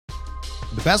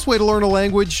The best way to learn a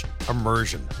language?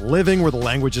 Immersion. Living where the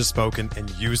language is spoken and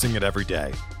using it every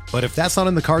day. But if that's not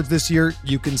in the cards this year,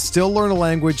 you can still learn a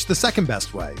language the second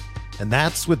best way, and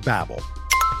that's with Babbel.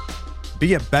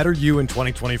 Be a better you in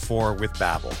 2024 with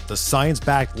Babbel, the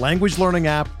science-backed language learning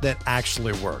app that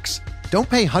actually works. Don't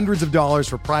pay hundreds of dollars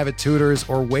for private tutors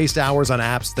or waste hours on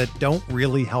apps that don't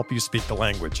really help you speak the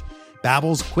language.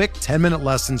 Babbel's quick 10-minute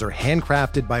lessons are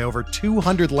handcrafted by over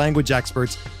 200 language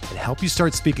experts and help you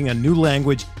start speaking a new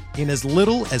language in as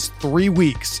little as 3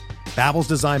 weeks. Babbel's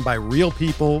designed by real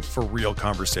people for real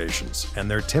conversations,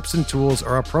 and their tips and tools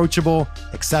are approachable,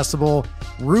 accessible,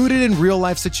 rooted in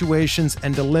real-life situations,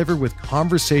 and delivered with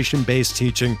conversation-based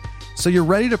teaching, so you're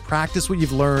ready to practice what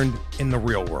you've learned in the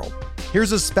real world.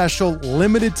 Here's a special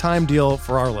limited-time deal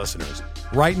for our listeners.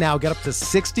 Right now, get up to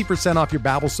 60% off your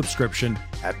Babbel subscription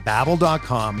at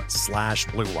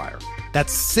babbel.com/Blue Wire.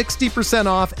 That's 60%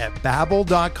 off at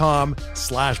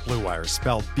babbel.com/Blue Wire,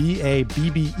 spelled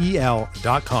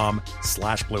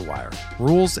BABBEL.com/Blue Wire.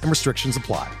 Rules and restrictions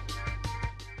apply.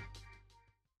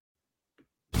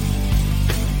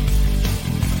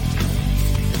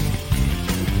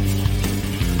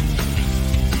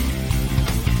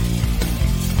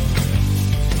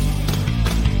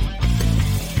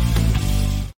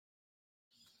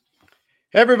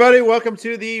 Hey everybody, welcome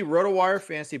to the RotoWire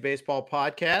Fantasy Baseball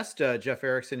Podcast. Jeff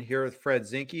Erickson here with Fred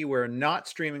Zinke. We're not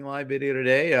streaming live video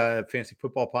today. Fantasy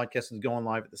Football Podcast is going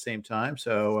live at the same time,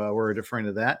 so we're deferring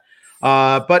to that.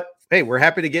 But hey, we're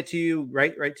happy to get to you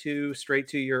straight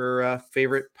to your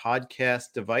favorite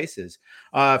podcast devices.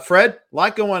 Fred, a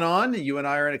lot going on. You and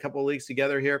I are in a couple of leagues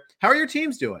together here. How are your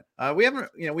teams doing?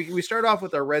 We started off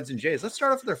with our Reds and Jays. Let's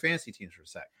start off with our fantasy teams for a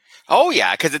sec. Oh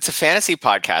yeah, because it's a fantasy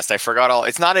podcast. I forgot all.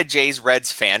 It's not a Jays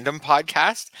Reds fandom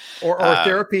podcast or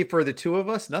therapy for the two of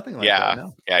us. Nothing like that.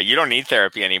 No. Yeah, you don't need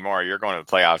therapy anymore. You're going to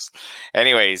the playoffs.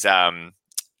 Anyways,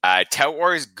 Tout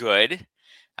Wars good.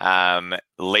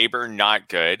 Labor not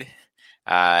good.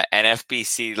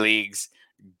 NFBC leagues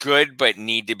good, but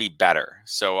need to be better.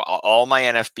 So all my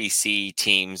NFBC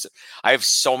teams, I have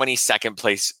so many second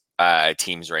place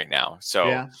teams right now. So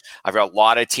yeah. I've got a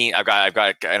lot of teams. I got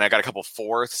a couple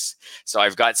fourths. So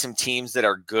I've got some teams that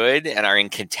are good and are in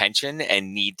contention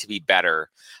and need to be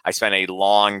better. I spent a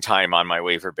long time on my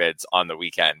waiver bids on the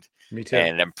weekend. Me too.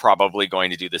 And I'm probably going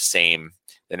to do the same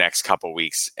the next couple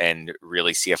weeks and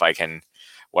really see if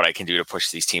what I can do to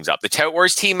push these teams up. The Tout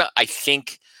Wars team,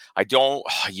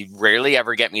 you rarely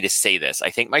ever get me to say this. I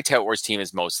think my Tout Wars team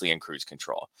is mostly in cruise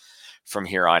control from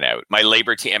here on out. My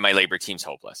labor team's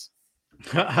hopeless.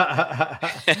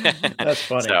 That's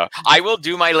funny. So I will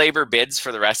do my labor bids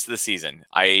for the rest of the season.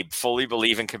 I fully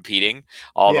believe in competing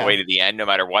all the way to the end, no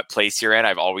matter what place you're in.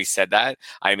 I've always said that.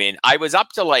 I mean, I was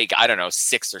up to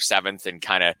 6th or 7th and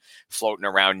kind of floating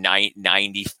around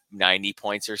 90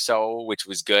 points or so, which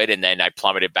was good. And then I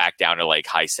plummeted back down to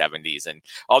high 70s, and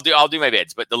I'll do my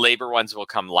bids, but the labor ones will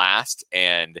come last,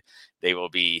 and I'll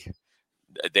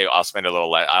spend a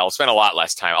lot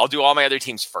less time. I'll do all my other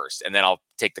teams first, and then I'll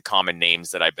take the common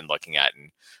names that I've been looking at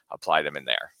and apply them in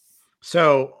there.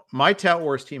 So my Tout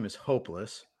Wars team is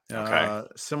hopeless. Okay.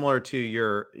 Similar to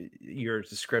your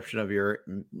description of your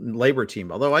labor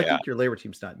team, although I think your labor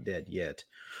team's not dead yet.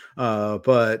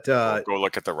 But go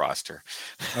look at the roster.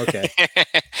 Okay.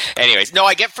 Anyways, no,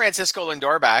 I get Francisco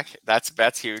Lindor back.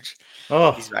 That's huge.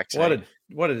 Oh, he's back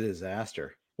what a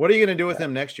disaster. What are you going to do with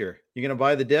him next year? You going to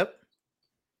buy the dip?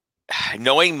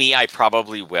 Knowing me, I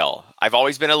probably will. I've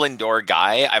always been a Lindor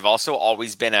guy. I've also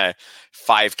always been a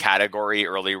 5 category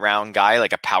early round guy,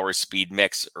 like a power speed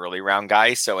mix early round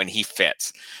guy. And he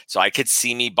fits. So I could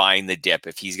see me buying the dip.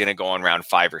 If he's going to go in round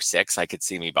 5 or 6, I could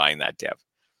see me buying that dip.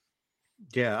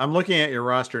 Yeah. I'm looking at your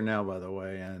roster now, by the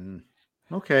way. And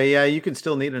okay. Yeah. You can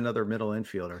still need another middle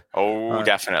infielder. Oh,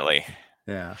 definitely.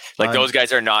 Yeah. Those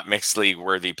guys are not mixed league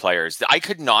worthy players. I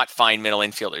could not find middle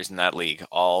infielders in that league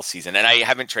all season, and I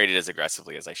haven't traded as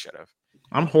aggressively as I should have.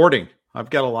 I'm hoarding.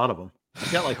 I've got a lot of them.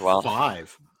 I've got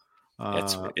 5.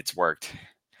 It's worked.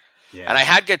 Yeah. And I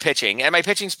had good pitching, and my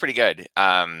pitching's pretty good.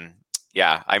 I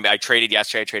traded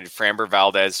yesterday. I traded Framber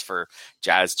Valdez for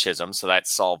Jazz Chisholm, so that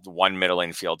solved one middle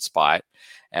infield spot,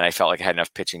 and I felt like I had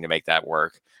enough pitching to make that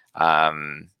work.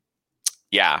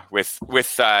 With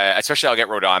especially I'll get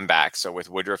Rodon back. So with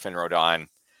Woodruff and Rodon,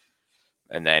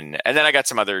 and then I got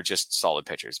some other just solid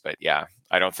pitchers. But yeah,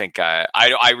 I don't think I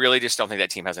really just don't think that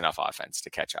team has enough offense to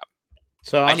catch up.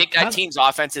 So I think that team's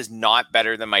offense is not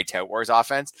better than my Tout Wars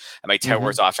offense, and my Tout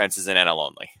Wars offense is an NL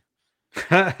only.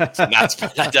 So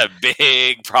that's a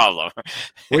big problem.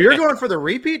 Well, you're going for the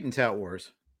repeat in Tout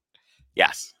Wars.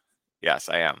 Yes,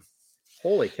 I am.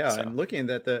 Holy cow! So. I'm looking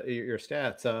at your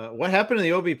stats. What happened to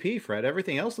the OBP, Fred?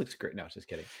 Everything else looks great. No, just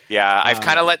kidding. Yeah, I've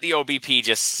kind of let the OBP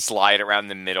just slide around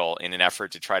the middle in an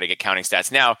effort to try to get counting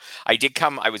stats. Now,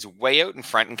 I was way out in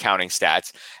front in counting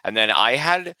stats, and then I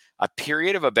had a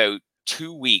period of about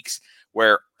 2 weeks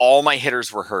where all my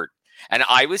hitters were hurt. And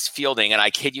I was fielding, and I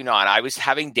kid you not, I was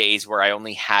having days where I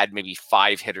only had maybe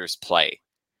 5 hitters play.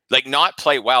 Like, not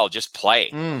play well, just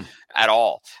play at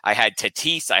all. I had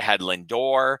Tatis, I had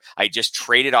Lindor. I just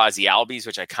traded Ozzie Albies,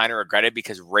 which I kind of regretted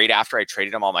because right after I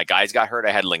traded him, all my guys got hurt.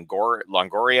 I had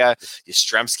Longoria,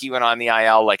 Yastrzemski went on the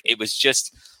IL. Like, it was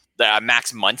just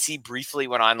Max Muncy briefly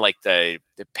went on like the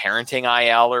parenting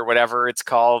IL or whatever it's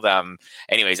called.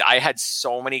 Anyways, I had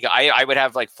so many guys. I would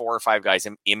have like 4 or 5 guys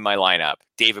in my lineup.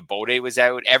 David Bode was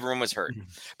out. Everyone was hurt.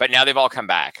 But now they've all come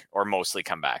back or mostly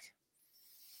come back.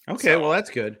 Okay, well,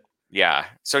 that's good. Yeah.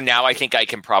 So now I think I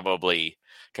can probably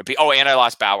compete. Oh, and I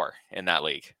lost Bauer in that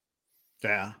league.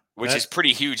 Yeah. Which is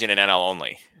pretty huge in an NL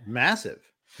only. Massive.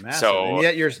 So, and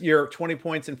yet you're 20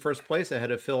 points in first place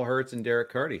ahead of Phil Hertz and Derek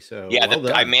Carty. So yeah,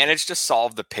 I managed to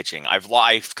solve the pitching.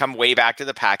 I've come way back to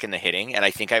the pack in the hitting, and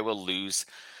I think I will lose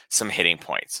some hitting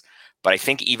points. But I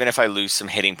think even if I lose some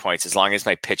hitting points, as long as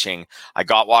my pitching, I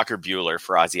got Walker Buehler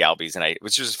for Ozzie Albies, and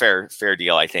which was a fair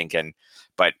deal, I think.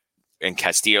 And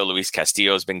Castillo, Luis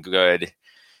Castillo has been good.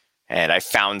 And I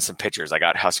found some pitchers. I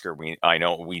got Husker.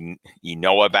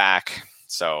 Enoa back.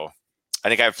 So I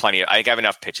think I have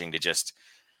enough pitching to just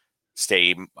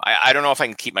stay. I don't know if I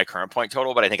can keep my current point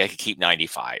total, but I think I could keep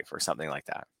 95 or something like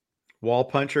that. Wall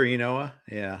puncher, Enoa.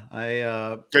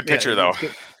 Yeah. Good pitcher though.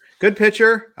 Good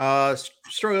pitcher.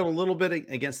 Struggled a little bit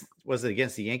against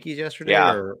the Yankees yesterday?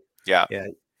 Yeah.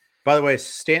 By the way,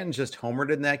 Stanton just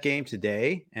homered in that game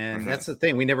today, and that's the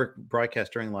thing. We never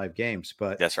broadcast during live games,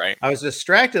 but that's right. I was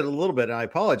distracted a little bit, and I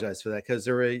apologize for that because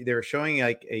they were showing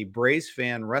like a Braves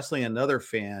fan wrestling another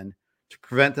fan to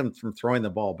prevent them from throwing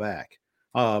the ball back.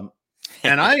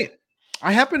 And I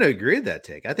happen to agree with that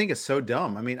take. I think it's so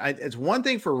dumb. I mean, it's one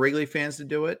thing for Wrigley fans to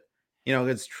do it. You know,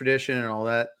 it's tradition and all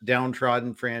that,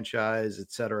 downtrodden franchise,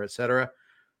 et cetera, et cetera.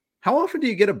 How often do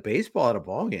you get a baseball at a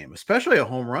ball game, especially a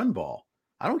home run ball?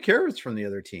 I don't care if it's from the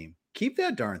other team. Keep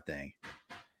that darn thing.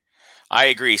 I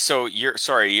agree. So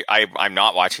I'm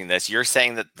not watching this. You're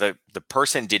saying that the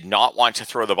person did not want to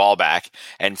throw the ball back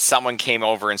and someone came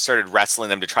over and started wrestling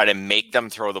them to try to make them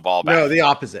throw the ball back. No, the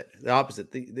opposite.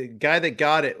 The guy that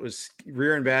got it was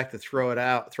rearing back to throw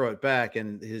it back,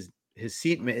 and his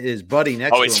buddy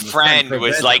next to him. His friend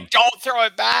was like, "Don't throw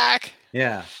it back."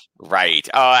 Yeah. Right.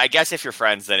 I guess if you're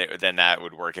friends, then that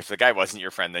would work. If the guy wasn't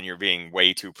your friend, then you're being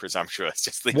way too presumptuous.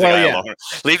 Just leave the guy alone.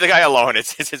 Leave the guy alone.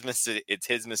 It's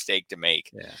his mistake to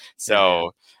make. Yeah.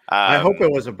 So I hope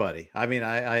it was a buddy. I mean,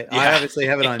 I obviously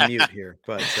have it on mute here,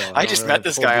 but I just met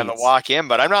this guy on the walk in,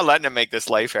 but I'm not letting him make this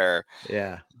life error.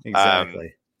 Yeah,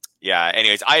 exactly.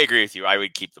 Anyways, I agree with you. I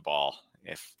would keep the ball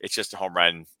if it's just a home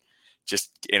run, just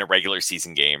in a regular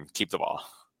season game. Keep the ball.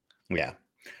 Yeah.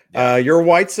 Your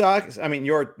White Sox,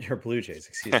 your Blue Jays,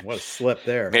 excuse me. What a slip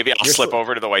there. Maybe I'll slip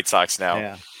over to the White Sox now.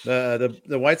 Yeah.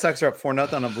 The White Sox are up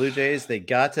 4-0 on the Blue Jays. They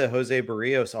got to Jose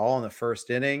Barrios all in the first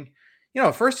inning. You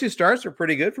know, first 2 starts were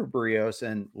pretty good for Barrios,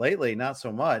 and lately not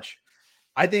so much.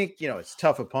 I think, it's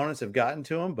tough opponents have gotten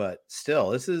to him, but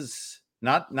still, this is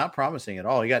not promising at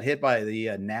all. He got hit by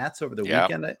the Nats over the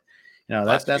weekend.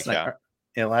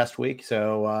 Last week.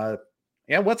 So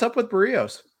what's up with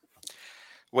Barrios?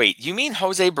 Wait, you mean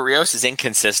Jose Barrios is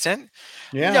inconsistent?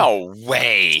 Yeah. No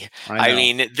way. I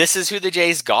mean, this is who the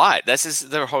Jays got. This is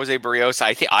the Jose Barrios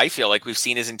I feel like we've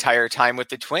seen his entire time with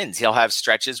the Twins. He'll have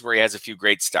stretches where he has a few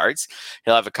great starts.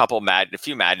 He'll have a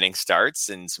few maddening starts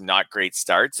and some not great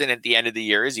starts. And at the end of the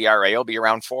year, his ERA will be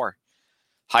around 4.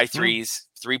 High 3s,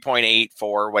 3.8,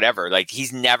 4, whatever. Like,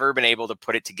 he's never been able to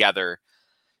put it together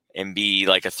and be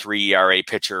like a 3 ERA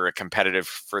pitcher, a competitive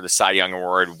for the Cy Young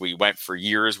Award. We went for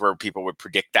years where people would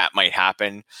predict that might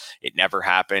happen. It never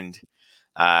happened.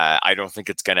 I don't think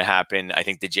it's going to happen. I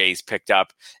think the Jays picked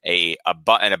up an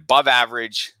above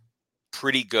average,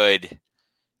 pretty good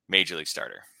major league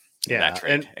starter. In that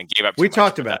trade, and gave up. We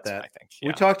talked about that. I think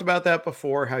we talked about that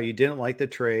before. How you didn't like the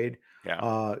trade.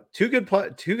 Yeah. Two good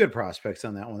prospects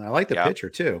on that one. I like the pitcher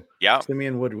too. Yeah.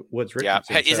 Simeon Woods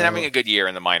Richardson. Yeah. He's having a good year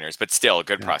in the minors, but still a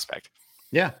good prospect.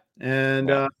 Yeah.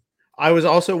 And I was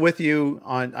also with you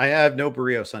on, I have no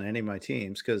Barrios on any of my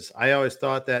teams because I always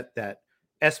thought that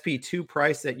SP2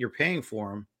 price that you're paying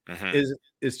for him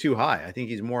is too high. I think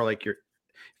he's more like if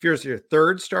you're your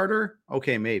 3rd starter,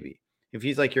 okay, maybe. If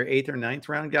he's like your 8th or 9th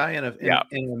round guy in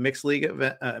a mixed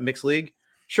league,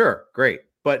 sure, great.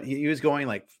 But he was going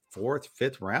like 4th,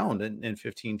 5th round in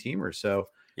 15 teamers. So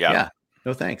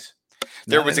no thanks.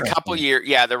 There was a couple years.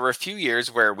 Yeah, there were a few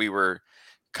years where we were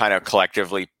kind of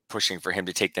collectively pushing for him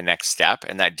to take the next step,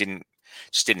 and that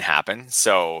just didn't happen.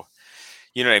 So,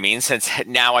 you know what I mean? Since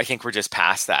now I think we're just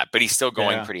past that, but he's still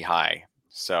going pretty high.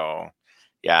 So,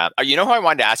 yeah. You know who I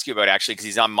wanted to ask you about, actually, because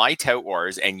he's on my Tout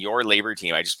Wars and your Labor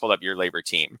team. I just pulled up your Labor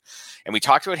team, and we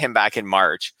talked about him back in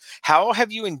March. How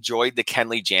have you enjoyed the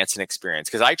Kenley Jansen experience?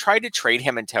 Because I tried to trade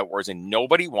him in Tout Wars and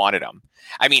nobody wanted him.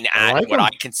 I mean, at what I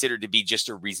considered to be just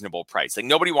a reasonable price. Like,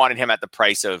 nobody wanted him at the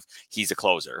price of he's a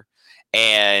closer.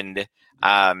 And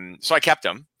so I kept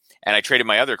him, and I traded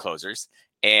my other closers.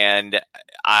 And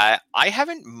I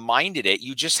haven't minded it.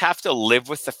 You just have to live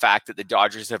with the fact that the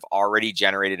Dodgers have already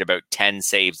generated about 10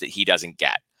 saves that he doesn't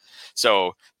get.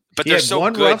 So, but they're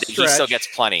so good that he still gets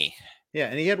plenty. Yeah,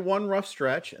 and he had one rough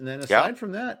stretch, and then aside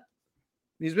from that,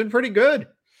 he's been pretty good.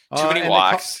 Too many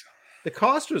walks. The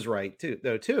cost was right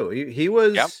too. He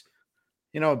was,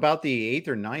 about the 8th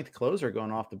or 9th closer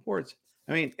going off the boards.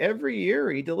 I mean, every year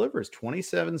he delivers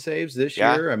 27 saves this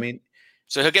year. I mean.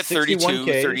 So he'll get 32,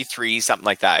 33, something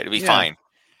like that. It'll be fine.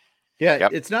 Yeah,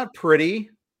 It's not pretty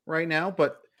right now,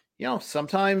 but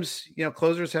sometimes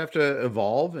closers have to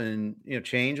evolve and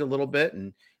change a little bit. And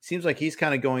it seems like he's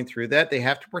kind of going through that. They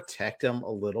have to protect him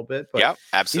a little bit, but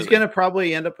absolutely. He's going to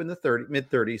probably end up in the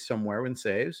mid-30s somewhere in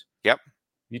saves. Yep.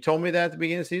 You told me that at the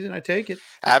beginning of the season. I take it.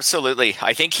 Absolutely.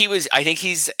 I think he's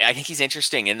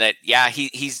interesting in that. Yeah,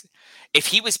 he's. If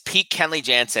he was peak Kenley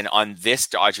Jansen on this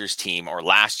Dodgers team or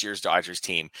last year's Dodgers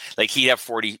team, like, he'd have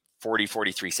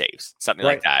 43 saves, something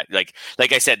like that. Like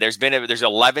I said, there's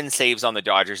 11 saves on the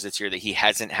Dodgers this year that he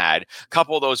hasn't had. A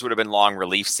couple of those would have been long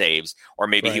relief saves, or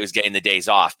maybe he was getting the days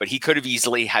off, but he could have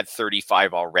easily had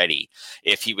 35 already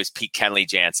if he was peak Kenley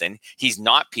Jansen. He's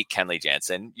not peak Kenley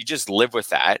Jansen. You just live with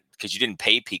that because you didn't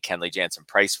pay peak Kenley Jansen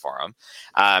price for him.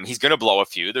 He's going to blow a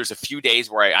few. There's a few days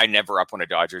where I never up when a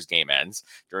Dodgers game ends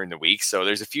during the week. So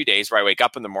there's a few days where I wake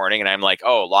up in the morning and I'm like,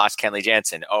 oh, lost Kenley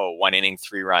Jansen. Oh, 1 inning,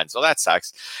 3 runs. Well, that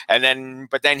sucks. And then,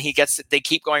 but then they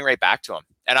keep going right back to him.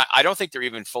 And I don't think they're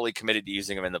even fully committed to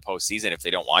using him in the postseason if they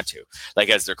don't want to, like,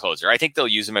 as their closer. I think they'll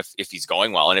use him if he's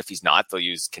going well. And if he's not, they'll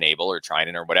use Knebel or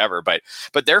Trinan or whatever. But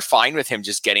they're fine with him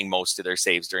just getting most of their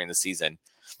saves during the season.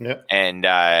 Yep.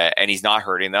 And he's not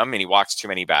hurting them, and he walks too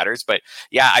many batters. But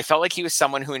yeah, I felt like he was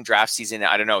someone who in draft season,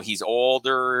 I don't know, he's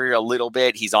older a little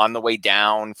bit. He's on the way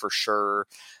down for sure.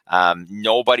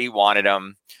 Nobody wanted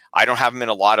him. I don't have him in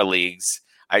a lot of leagues.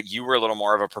 You were a little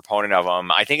more of a proponent of him.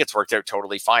 I think it's worked out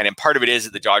totally fine. And part of it is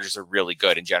that the Dodgers are really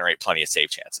good and generate plenty of save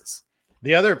chances.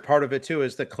 The other part of it too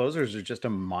is the closers are just a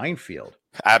minefield.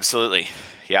 Absolutely.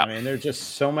 Yeah. I mean, there's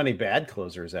just so many bad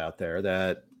closers out there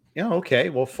that, okay,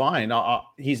 well, fine.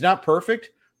 He's not perfect,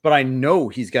 but I know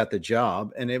he's got the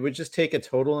job, and it would just take a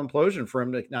total implosion for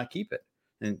him to not keep it.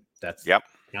 And that's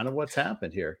kind of what's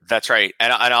happened here. That's right.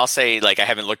 And I'll say, like, I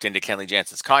haven't looked into Kenley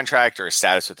Jansen's contract or his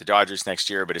status with the Dodgers next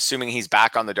year, but assuming he's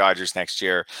back on the Dodgers next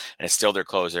year and is still their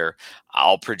closer,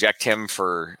 I'll project him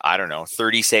for, I don't know,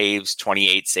 30 saves,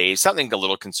 28 saves, something a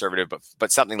little conservative,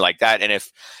 but something like that. And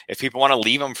if people want to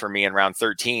leave him for me in round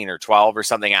 13 or 12 or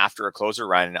something after a closer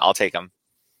run, I'll take him.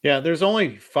 Yeah, there's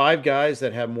only 5 guys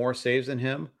that have more saves than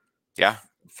him. Yeah.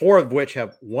 4 of which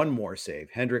have one more save.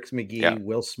 Hendricks, McGee,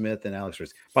 Will Smith, and Alex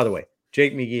Riz. By the way,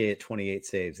 Jake McGee at 28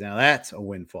 saves. Now that's a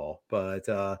windfall. But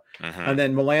and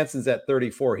then Melanson's at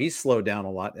 34. He's slowed down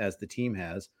a lot, as the team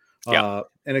has. And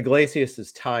Iglesias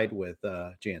is tied with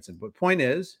Jansen. But point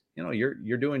is,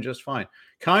 you're doing just fine.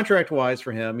 Contract-wise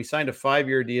for him, he signed a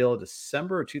 5-year deal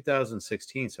December of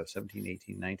 2016. So 17,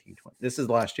 18, 19, 20. This is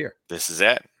last year. This is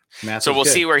it. So we'll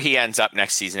see where he ends up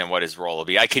next season and what his role will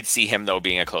be. I could see him, though,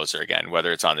 being a closer again,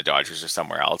 whether it's on the Dodgers or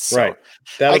somewhere else. So right.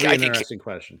 That'll be an interesting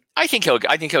question. I think he'll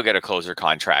get a closer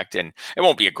contract, and it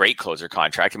won't be a great closer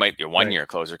contract. It might be a 1-year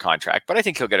closer contract, but I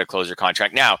think he'll get a closer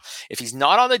contract. Now, if he's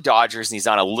not on the Dodgers and he's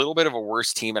on a little bit of a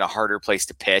worse team and a harder place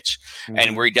to pitch,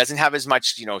 and where he doesn't have as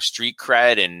much, street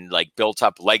cred and like built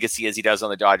up legacy as he does on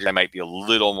the Dodgers, I might be a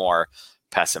little more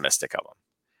pessimistic of him.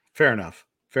 Fair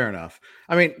enough.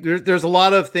 I mean, there's a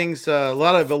lot of things, a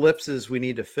lot of ellipses we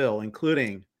need to fill,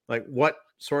 including like what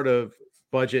sort of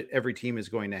budget every team is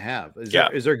going to have.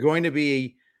 Is there going to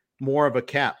be more of a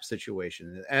cap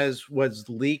situation, as was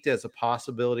leaked as a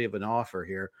possibility of an offer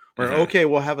here, where, okay,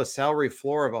 we'll have a salary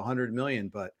floor of 100 million,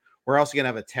 but we're also going to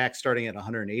have a tax starting at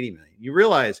 180 million. You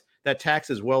realize that tax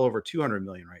is well over 200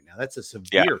 million right now. That's a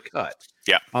severe cut.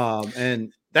 Yeah.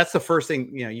 And that's the first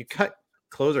thing, you cut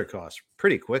closer costs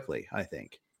pretty quickly, I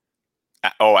think.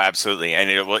 Oh, absolutely. And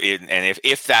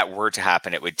if that were to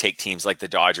happen, it would take teams like the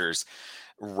Dodgers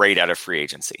right out of free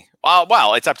agency.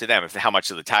 Well, it's up to them how much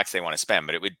of the tax they want to spend,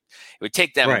 but it would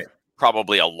take them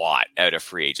probably a lot out of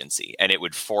free agency, and it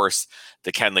would force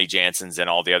the Kenley Jansens and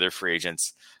all the other free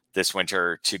agents this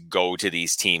winter to go to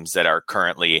these teams that are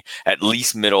currently at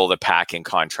least middle of the pack in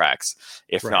contracts,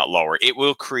 if not lower. It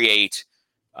will create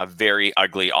a very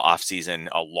ugly offseason,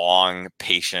 a long,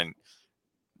 patient,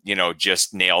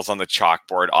 just nails on the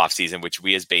chalkboard offseason, which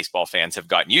we as baseball fans have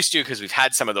gotten used to because we've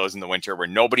had some of those in the winter where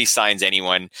nobody signs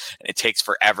anyone and it takes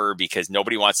forever because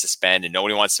nobody wants to spend and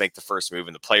nobody wants to make the first move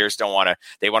and the players they want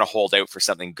to hold out for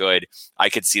something good. I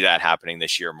could see that happening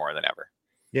this year more than ever.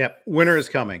 Yeah, winter is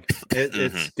coming.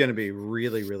 It's going to be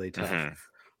really, really tough.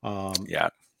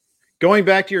 Going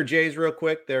back to your Jays real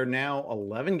quick, they're now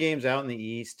 11 games out in the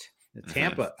East.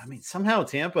 Tampa, somehow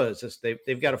Tampa is just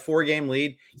they've got a 4-game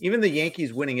lead. Even the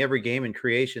Yankees winning every game in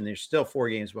creation, they're still 4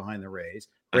 games behind the Rays.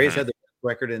 Rays had the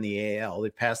record in the AL. They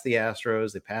passed the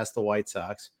Astros. They passed the White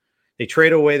Sox. They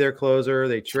trade away their closer.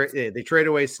 They trade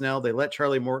away Snell. They let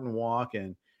Charlie Morton walk,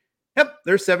 and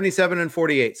they're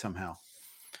 77-48 somehow.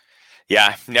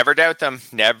 Yeah, never doubt them.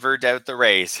 Never doubt the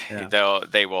Rays. Yeah.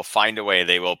 They will find a way.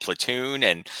 They will platoon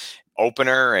and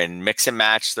opener and mix and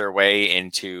match their way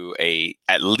into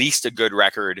at least a good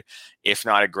record, if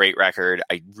not a great record.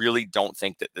 I really don't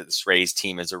think that this Rays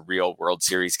team is a real World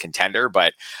Series contender,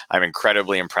 but I'm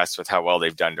incredibly impressed with how well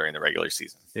they've done during the regular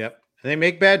season. Yep. And they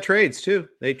make bad trades too.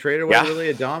 They traded away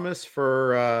Willy Adames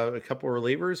for a couple of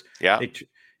relievers. Yeah.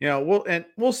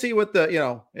 We'll see what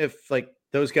if like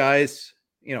those guys,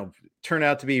 turn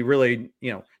out to be really,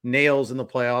 nails in the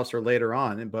playoffs or later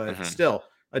on. But still,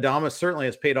 Adames certainly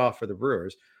has paid off for the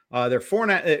Brewers. They're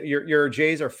 4.5. Your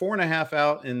Jays are 4.5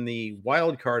 out in the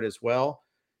wild card as well.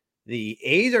 The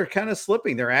A's are kind of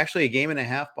slipping. They're actually a game and a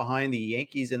half behind the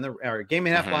Yankees or a game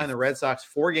and a half behind the Red Sox,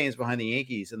 4 games behind the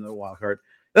Yankees in the wild card.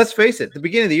 Let's face it. At the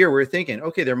beginning of the year, we were thinking,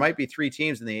 okay, there might be 3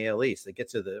 teams in the AL East that get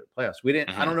to the playoffs. We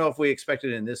didn't. I don't know if we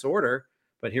expected it in this order,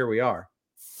 but here we are.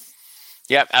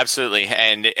 Yeah, absolutely.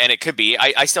 And it could be.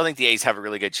 I still think the A's have a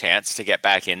really good chance to get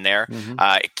back in there.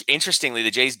 Interestingly,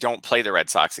 the Jays don't play the Red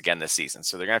Sox again this season,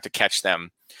 so they're going to have to catch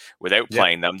them without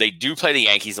playing them. They do play the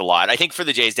Yankees a lot. I think for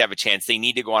the Jays to have a chance, they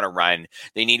need to go on a run.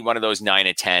 They need one of those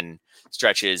 9-10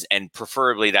 stretches, and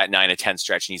preferably that 9-10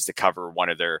 stretch needs to cover one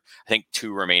of their,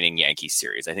 2 remaining Yankees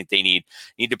series. I think they need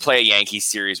to play a Yankees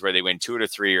series where they win 2 out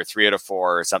of 3 or 3 out of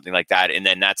 4 or something like that, and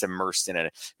then that's immersed in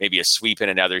maybe a sweep in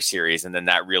another series, and then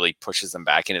that really pushes them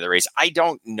back into the race. I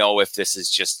don't know if this is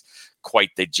just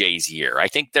quite the Jays' year. I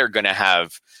think they're going to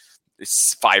have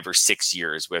 5 or 6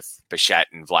 years with Bichette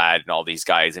and Vlad and all these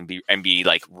guys and be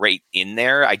like right in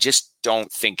there. I just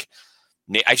don't.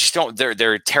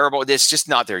 They're terrible. It's just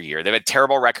not their year. They've had a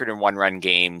terrible record in 1-run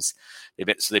games. They've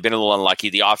been a little unlucky.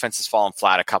 The offense has fallen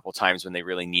flat a couple times when they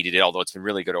really needed it, although it's been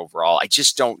really good overall. I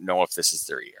just don't know if this is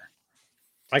their year.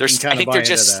 I think they're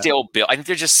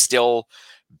just still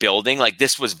building. Like,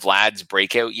 this was Vlad's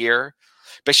breakout year.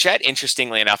 Bichette,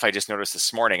 interestingly enough, I just noticed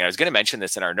this morning, I was going to mention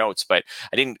this in our notes, but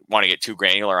I didn't want to get too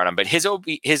granular on him, but his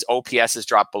OPS has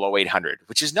dropped below 800,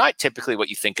 which is not typically what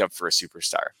you think of for a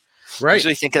superstar. Right. I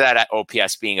usually think of that at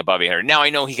OPS being above 800. Now, I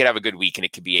know he could have a good week and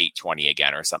it could be 820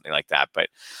 again or something like that. But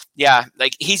yeah,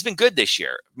 like, he's been good this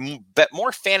year, but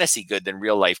more fantasy good than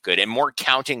real life good, and more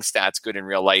counting stats good in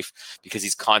real life because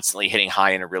he's constantly hitting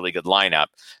high in a really good lineup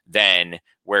than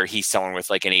where he's someone with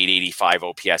like an 885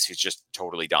 OPS who's just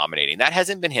totally dominating. That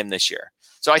hasn't been him this year.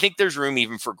 So I think there's room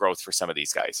even for growth for some of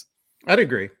these guys. I'd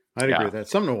agree with that.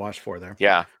 Something to watch for there.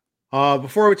 Yeah.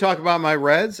 Before we talk about my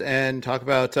Reds and talk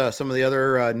about some of the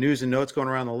other news and notes going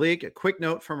around the league, a quick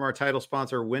note from our title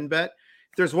sponsor, WynnBET.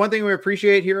 If there's one thing we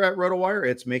appreciate here at RotoWire,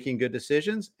 it's making good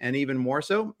decisions, and even more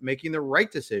so, making the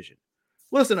right decision.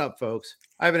 Listen up, folks.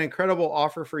 I have an incredible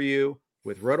offer for you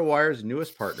with RotoWire's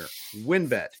newest partner,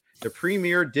 WynnBET, the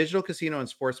premier digital casino and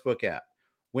sportsbook app.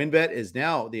 WynnBET is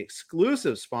now the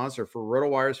exclusive sponsor for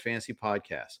RotoWire's Fantasy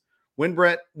Podcast.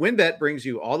 WynnBET brings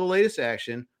you all the latest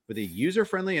action with a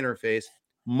user-friendly interface,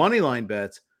 moneyline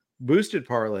bets, boosted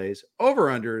parlays,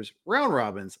 over-unders, round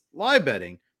robins, live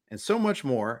betting, and so much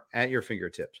more at your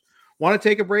fingertips. Want to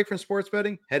take a break from sports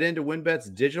betting? Head into WynnBET's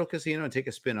digital casino and take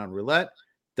a spin on roulette,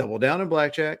 double down in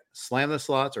blackjack, slam the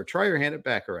slots, or try your hand at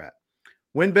Baccarat.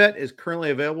 WynnBET is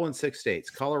currently available in 6 states: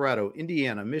 Colorado,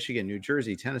 Indiana, Michigan, New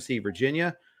Jersey, Tennessee,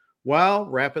 Virginia, while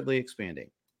rapidly expanding.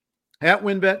 At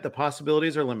WynnBET, the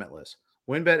possibilities are limitless.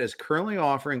 WynnBET is currently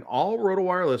offering all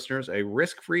RotoWire listeners a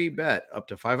risk-free bet up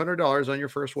to $500 on your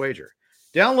first wager.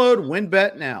 Download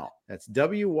WynnBET now. That's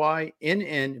WYNNBET.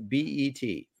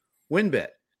 WynnBET,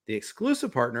 the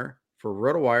exclusive partner for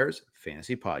RotoWire's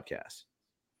Fantasy Podcast.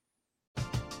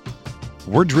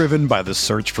 We're driven by the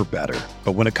search for better.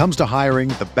 But when it comes to hiring,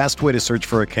 the best way to search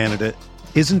for a candidate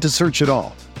isn't to search at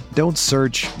all. Don't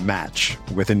search, match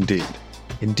with Indeed.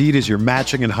 Indeed is your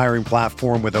matching and hiring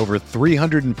platform with over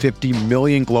 350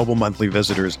 million global monthly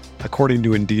visitors, according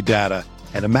to Indeed data,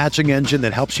 and a matching engine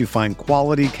that helps you find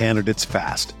quality candidates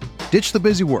fast. Ditch the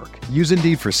busy work. Use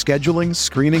Indeed for scheduling,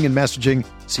 screening, and messaging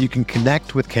so you can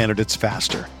connect with candidates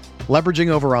faster. Leveraging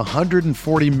over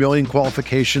 140 million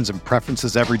qualifications and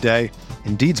preferences every day,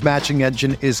 Indeed's matching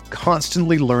engine is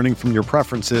constantly learning from your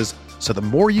preferences, so the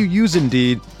more you use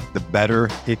Indeed, the better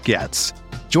it gets.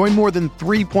 Join more than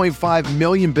 3.5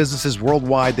 million businesses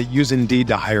worldwide that use Indeed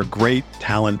to hire great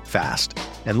talent fast.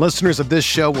 And listeners of this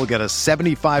show will get a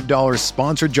 $75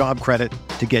 sponsored job credit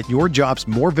to get your jobs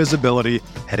more visibility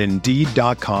at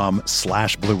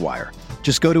Indeed.com/Blue Wire.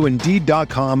 Just go to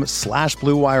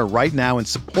Indeed.com/Blue Wire right now and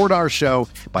support our show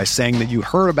by saying that you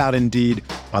heard about Indeed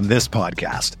on this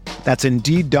podcast. That's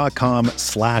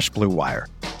Indeed.com/Blue Wire.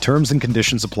 Terms and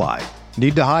conditions apply.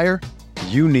 Need to hire?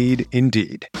 You need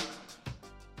Indeed.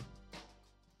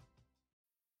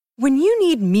 When you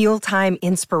need mealtime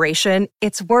inspiration,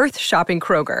 it's worth shopping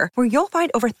Kroger, where you'll find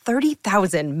over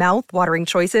 30,000 mouth-watering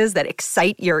choices that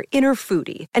excite your inner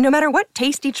foodie. And no matter what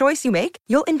tasty choice you make,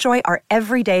 you'll enjoy our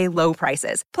everyday low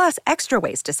prices, plus extra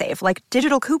ways to save, like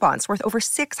digital coupons worth over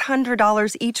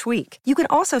 $600 each week. You can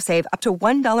also save up to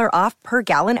 $1 off per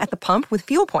gallon at the pump with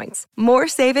fuel points. More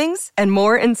savings and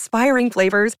more inspiring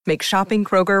flavors make shopping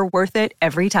Kroger worth it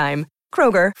every time.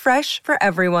 Kroger, fresh for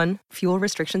everyone. Fuel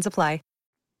restrictions apply.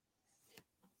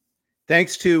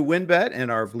 Thanks to WynnBET and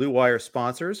our Blue Wire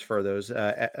sponsors for those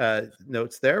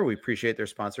notes there. We appreciate their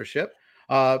sponsorship.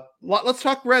 Let's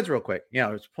talk Reds real quick.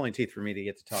 It's pulling teeth for me to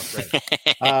get to talk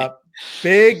Reds.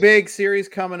 Big series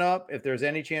coming up. If there's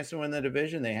any chance to win the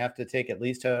division, they have to take at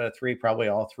least 2 out of 3, probably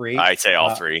all 3. I'd say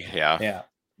all 3. Yeah.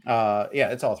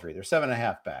 It's all 3. They're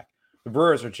 7.5 back. The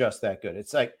Brewers are just that good.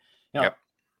 It's like, Yep.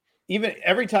 Even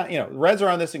every time, the Reds are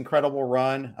on this incredible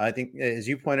run. I think, as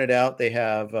you pointed out, they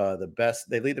have the best.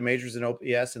 They lead the majors in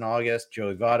OPS in August.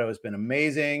 Joey Votto has been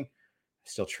amazing.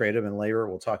 Still trade him in labor.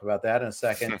 We'll talk about that in a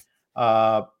second.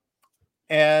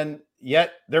 And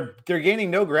yet they're gaining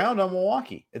no ground on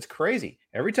Milwaukee. It's crazy.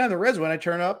 Every time the Reds win, I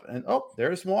turn up and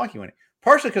there's Milwaukee winning.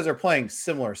 Partially because they're playing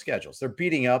similar schedules. They're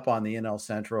beating up on the NL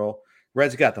Central.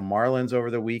 Reds got the Marlins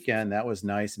over the weekend. That was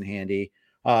nice and handy.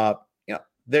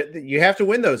 You have to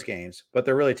win those games, but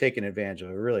they're really taking advantage of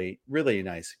a really, really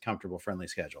nice, comfortable, friendly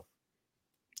schedule.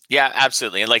 Yeah,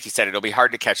 absolutely. And like you said, it'll be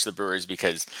hard to catch the Brewers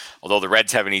because although the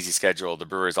Reds have an easy schedule, the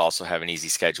Brewers also have an easy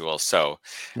schedule. So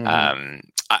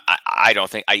I don't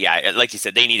think, like you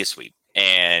said, they need a sweep.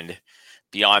 And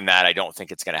beyond that, I don't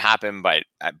think it's going to happen. But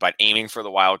aiming for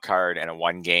the wild card and a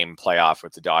 1-game playoff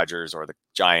with the Dodgers or the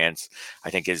Giants, I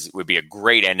think would be a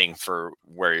great ending for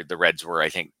where the Reds were, I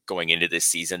think, going into this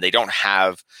season. They don't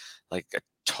have like a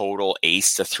total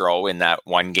ace to throw in that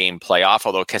 1-game playoff,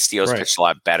 although Castillo's pitched a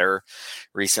lot better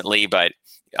recently. But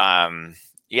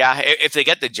if they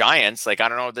get the Giants, I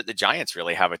don't know that the Giants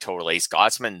really have a total ace.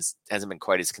 Gossman hasn't been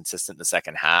quite as consistent in the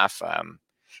second half.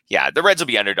 The Reds will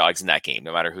be underdogs in that game,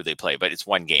 no matter who they play. But it's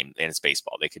 1 game and it's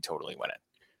baseball; they could totally win it.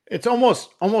 It's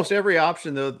almost every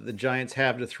option though that the Giants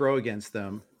have to throw against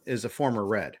them is a former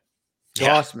Red.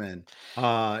 Gossman,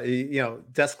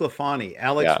 Desclafani,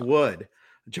 Alex Wood,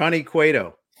 Johnny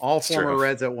Cueto, all former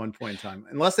Reds at one point in time.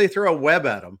 Unless they throw a Webb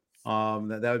at them,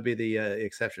 that would be the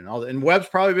exception. And Webb's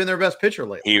probably been their best pitcher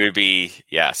lately. He would be,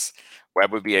 yes.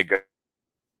 Webb would be a good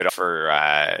for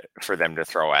them to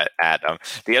throw at them.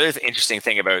 The other interesting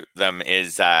thing about them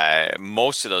is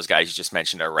most of those guys you just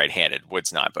mentioned are right-handed.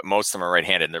 Wood's not, but most of them are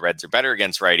right-handed, and the Reds are better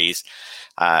against righties.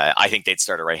 I think they'd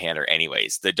start a right-hander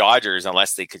anyways. The Dodgers,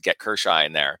 unless they could get Kershaw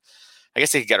in there, I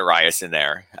guess they could get Arias in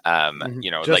there.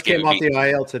 Just came off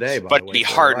the IL today, but it'd be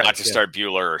hard not to start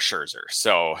Buehler or Scherzer.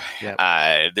 So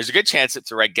there's a good chance if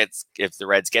the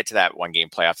Reds get to that 1-game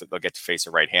playoff that they'll get to face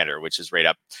a right-hander, which is right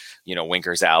up,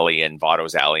 Winker's alley and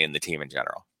Votto's alley and the team in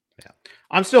general. Yeah,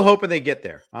 I'm still hoping they get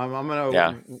there. I'm going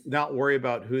to not worry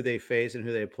about who they face and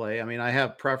who they play. I mean, I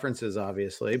have preferences,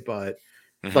 obviously, but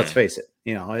let's face it.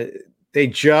 They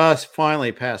just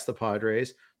finally passed the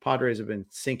Padres. Padres have been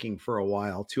sinking for a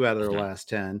while, 2 out of their last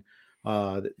 10.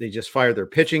 They just fired their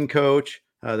pitching coach.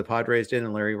 The Padres did,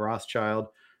 and Larry Rothschild.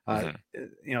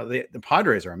 The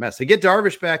Padres are a mess. They get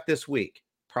Darvish back this week,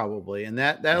 probably, and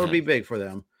that'll be big for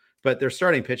them. But their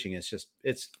starting pitching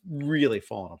it's really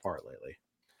fallen apart lately.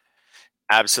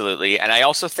 Absolutely. And I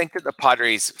also think that the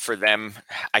Padres, for them,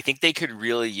 I think they could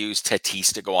really use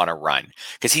Tatis to go on a run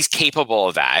because he's capable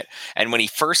of that. And when he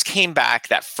first came back,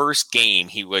 that first game,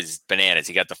 he was bananas.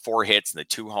 He got the 4 hits and the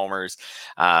 2 homers.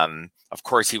 Of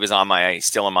course, he was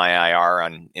still on my IR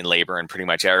in labor and pretty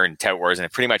much Aaron Tout Wars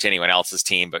and pretty much anyone else's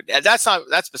team. But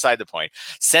that's beside the point.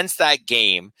 Since that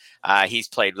game, he's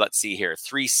played, let's see here,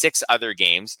 6 other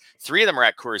games. 3 of them are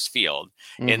at Coors Field.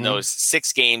 Mm-hmm. In those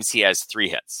 6 games, he has 3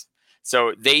 hits.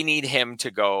 So they need him to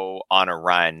go on a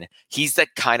run. He's the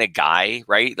kind of guy,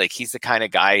 right? Like he's the kind of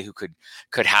guy who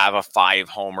could have a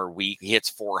 5-homer week. He hits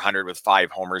 400 with 5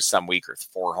 homers some week or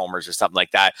 4 homers or something like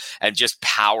that, and just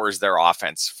powers their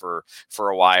offense for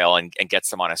a while and gets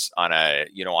them on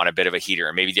a bit of a heater.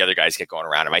 And maybe the other guys get going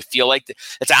around him. I feel like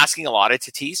it's asking a lot of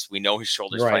Tatis. We know his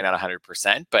shoulder's playing at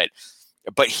 100%,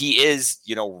 but he is,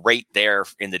 right there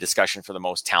in the discussion for the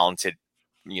most talented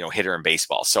hitter in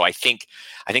baseball. So I think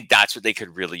that's what they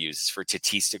could really use is for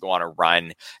Tatis to go on a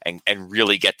run and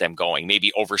really get them going,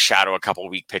 maybe overshadow a couple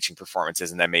of weak pitching performances.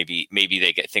 And then maybe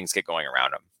things get going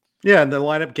around him. Yeah. And the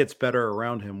lineup gets better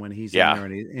around him when he's in there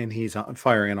and he's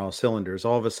firing on all cylinders.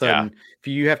 All of a sudden, if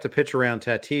you have to pitch around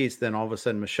Tatis, then all of a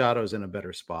sudden Machado's in a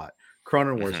better spot.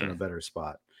 Cronenworth's in a better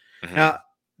spot. Mm-hmm. Now,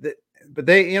 but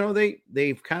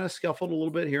they've kind of scuffled a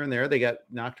little bit here and there. They got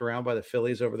knocked around by the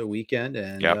Phillies over the weekend,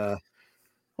 and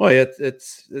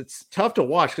it's tough to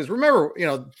watch because remember,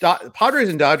 Padres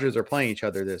and Dodgers are playing each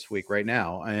other this week right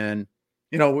now, and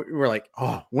we're like,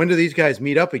 oh, when do these guys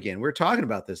meet up again? We're talking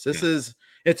about this.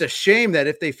 It's a shame that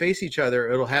if they face each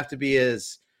other, it'll have to be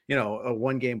as a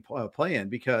 1-game play-in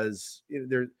because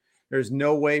there's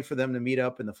no way for them to meet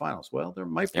up in the finals. Well, there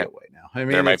might be a way now. I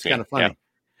mean, it's kind of funny.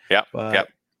 Yeah.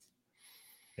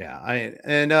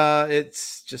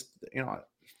 It's just I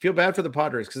feel bad for the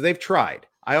Padres because they've tried.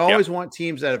 I always want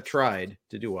teams that have tried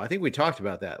to do well. I think we talked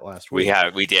about that last week.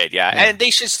 We did, yeah. And they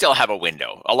should still have a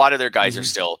window. A lot of their guys are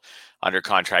still under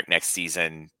contract next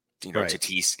season.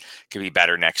 Tatis could be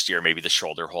better next year. Maybe the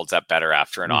shoulder holds up better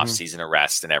after an off-season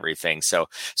arrest and everything. So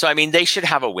I mean, they should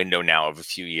have a window now of a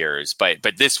few years. But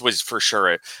this was for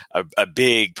sure a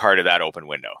big part of that open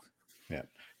window. Yeah.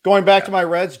 Going back to my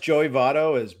Reds, Joey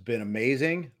Votto has been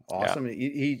amazing. Awesome. Yeah.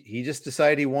 He just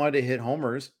decided he wanted to hit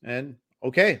homers, and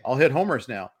okay, I'll hit homers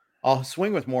now. I'll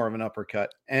swing with more of an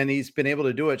uppercut. And he's been able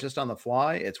to do it just on the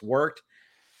fly. It's worked.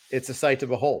 It's a sight to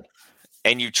behold.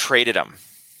 And you traded him.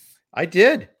 I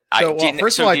did.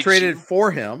 First of all, I traded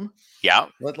for him. Yeah.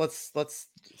 Let's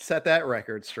set that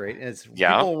record straight. As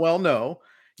people well know,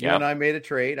 you and I made a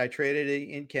trade. I traded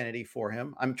in Kennedy for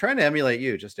him. I'm trying to emulate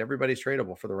you. Just everybody's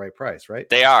tradable for the right price, right?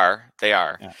 They are.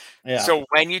 Yeah. So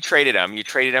when you traded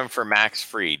him for Max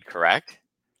Fried, correct?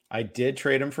 I did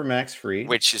trade him for Max Fried,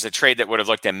 which is a trade that would have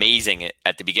looked amazing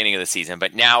at the beginning of the season,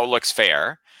 but now looks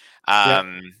fair.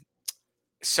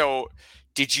 So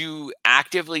did you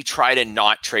actively try to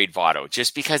not trade Votto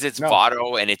just because it's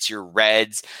Votto and it's your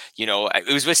Reds?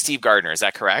 It was with Steve Gardner. Is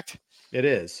that correct? It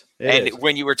is.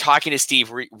 When you were talking to Steve,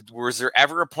 was there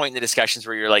ever a point in the discussions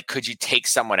where you're like, could you take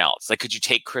someone else? Like, could you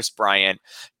take Chris Bryant?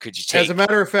 Could you take? As a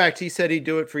matter of fact, he said he'd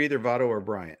do it for either Votto or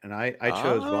Bryant, and I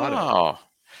chose Votto.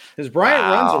 Because Bryant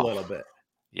runs a little bit.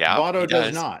 Yeah. Votto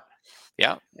does not.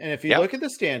 Yeah. And if you look at the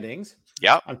standings,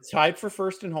 I'm tied for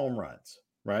first in home runs,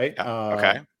 right?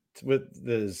 Okay. With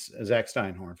the Zach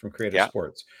Steinhorn from Creative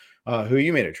Sports, who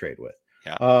you made a trade with.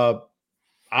 Yeah.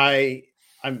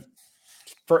 I'm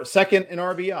for second in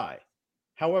RBI.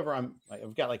 However,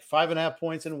 I've got like 5.5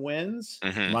 points in wins.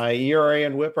 Mm-hmm. My ERA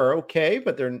and WHIP are okay,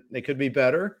 but they could be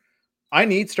better. I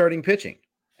need starting pitching.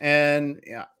 And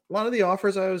a lot of the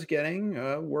offers I was getting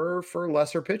were for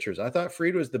lesser pitchers. I thought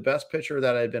Fried was the best pitcher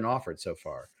that had been offered so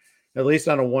far, at least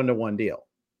on a 1-to-1 deal.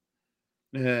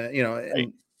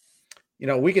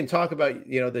 We can talk about,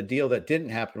 the deal that didn't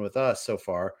happen with us so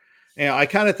far. I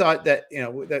kind of thought that,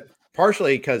 that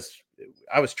partially because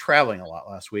I was traveling a lot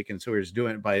last week. And so we were just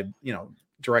doing it by,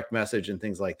 direct message and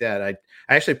things like that. I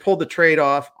actually pulled the trade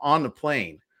off on the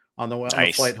plane on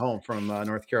the flight home from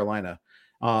North Carolina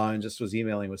and just was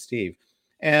emailing with Steve.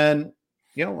 And,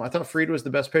 I thought Fried was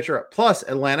the best pitcher. Plus,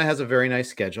 Atlanta has a very nice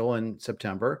schedule in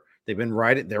September. They've been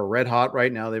they're red hot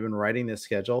right now. They've been writing this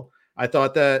schedule. I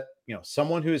thought that,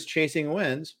 someone who's chasing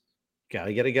wins, got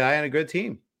to get a guy on a good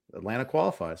team. Atlanta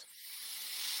qualifies.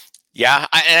 Yeah,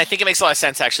 and I think it makes a lot of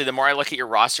sense, actually. The more I look at your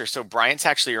roster, so Bryant's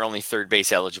actually your only third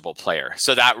base eligible player.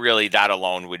 So that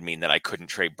alone would mean that I couldn't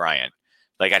trade Bryant.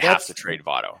 Like, I'd have to trade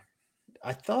Votto.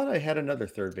 I thought I had another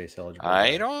third base eligible.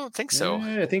 I don't think so.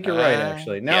 I think you're right,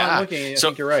 actually. Now I'm looking. I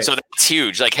think you're right. So that's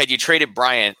huge. Like, had you traded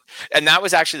Bryant, and that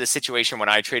was actually the situation when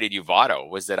I traded you Votto,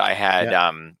 was that I had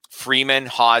Freeman,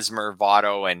 Hosmer,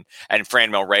 Votto, and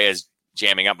Franmil Reyes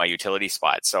jamming up my utility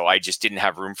spot. So I just didn't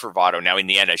have room for Votto. Now, in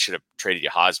the end, I should have traded you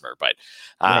Hosmer, but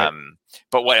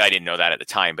what I didn't know that at the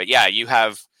time. But yeah, you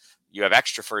have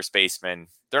extra first baseman.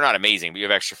 They're not amazing, but you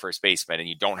have extra first baseman and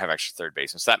you don't have extra third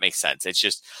baseman. So that makes sense. It's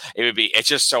just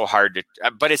so hard to,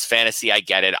 but it's fantasy. I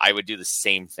get it. I would do the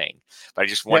same thing, but I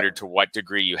just wondered to what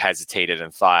degree you hesitated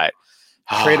and thought,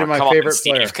 traded my favorite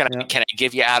player. Can I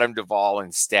give you Adam Duvall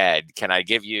instead? Can I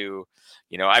give you,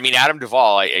 Adam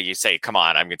Duvall, you say, come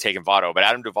on, I'm going to take him Votto, but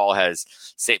Adam Duvall has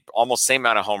almost same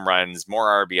amount of home runs,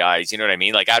 more RBIs. You know what I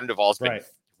mean? Like Adam Duvall's been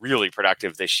really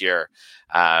productive this year.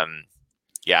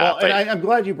 Yeah, well, and I'm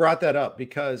glad you brought that up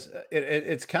because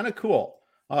it's kind of cool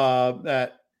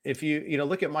that if you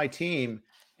look at my team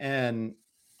and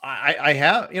I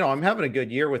have, I'm having a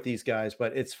good year with these guys,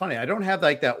 but it's funny. I don't have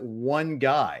like that one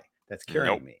guy that's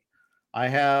carrying me. I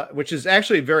have, which is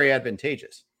actually very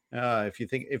advantageous.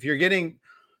 If you're getting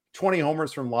 20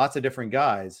 homers from lots of different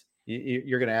guys,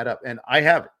 you're going to add up. And I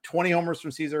have 20 homers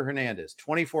from Cesar Hernandez,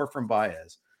 24 from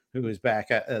Baez, who is back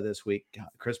this week.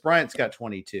 Chris Bryant's got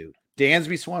 22.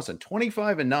 Dansby Swanson,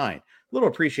 25 and 9. Little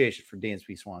appreciation for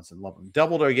Dansby Swanson. Love him.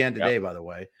 Doubled again today, by the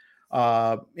way.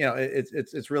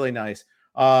 It's really nice.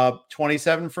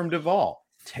 27 from Duvall.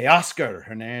 Teoscar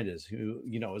Hernandez, who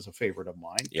is a favorite of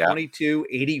mine. 22,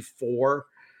 84,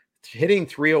 hitting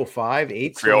 305,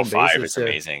 8 305 is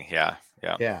amazing. Yeah.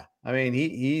 I mean,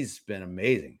 he's been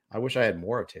amazing. I wish I had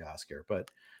more of Teoscar, but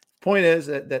point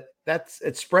is that's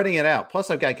it's spreading it out.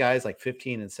 Plus, I've got guys like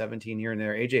 15 and 17 here and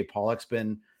there. AJ Pollock's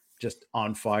been just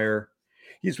on fire.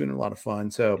 He's been a lot of fun.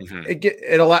 So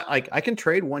it a lot. Like I can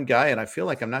trade one guy, and I feel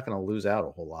like I'm not going to lose out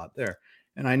a whole lot there.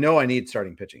 And I know I need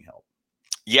starting pitching help.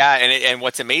 Yeah, and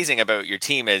what's amazing about your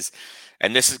team is,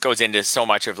 and this goes into so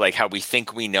much of like how we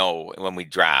think we know when we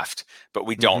draft, but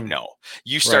we don't know.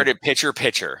 You started pitcher.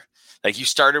 Like you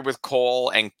started with Cole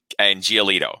and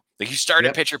Giolito. Like you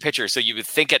started pitcher. So you would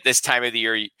think at this time of the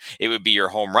year, it would be your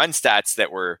home run stats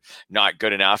that were not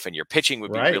good enough and your pitching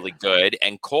would be really good.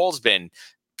 And Cole's been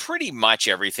pretty much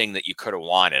everything that you could have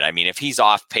wanted. I mean, if he's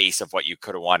off pace of what you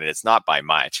could have wanted, it's not by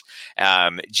much.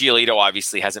 Giolito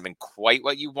obviously hasn't been quite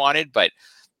what you wanted, but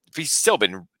he's still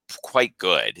been quite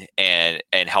good and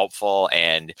helpful.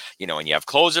 And, and you have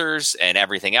closers and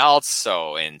everything else.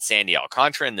 So in Sandy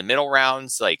Alcantara in the middle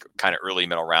rounds, like kind of early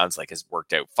middle rounds, like has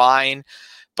worked out fine.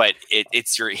 But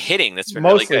it's your hitting that's been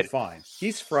mostly really good. Fine.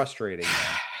 He's frustrating.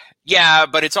 Yeah,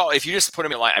 but it's all if you just put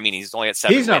him in line. I mean, he's only at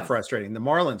 7. He's not frustrating. The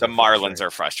Marlins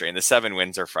are frustrating. The 7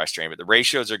 wins are frustrating, but the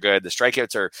ratios are good. The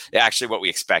strikeouts are actually what we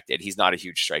expected. He's not a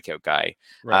huge strikeout guy,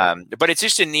 but it's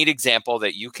just a neat example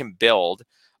that you can build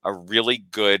a really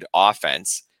good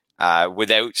offense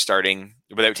without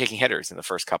taking hitters in the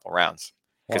first couple rounds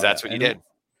because that's what you did.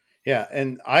 Yeah,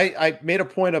 and I made a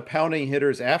point of pounding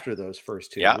hitters after those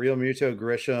first two. Yeah. Real Muto,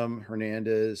 Grisham,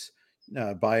 Hernandez,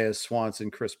 Baez,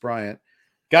 Swanson, Chris Bryant.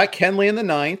 Got Kenley in the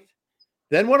 9th.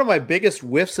 Then one of my biggest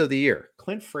whiffs of the year,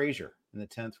 Clint Frazier in the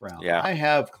 10th round. Yeah. I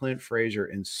have Clint Frazier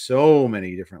in so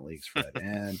many different leagues, Fred.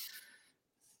 And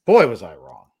boy, was I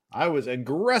wrong. I was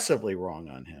aggressively wrong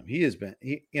on him. He's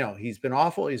been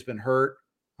awful. He's been hurt.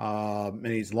 And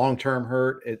he's long-term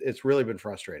hurt. It's really been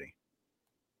frustrating.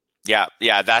 Yeah,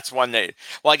 that's one that.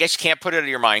 Well, I guess you can't put it in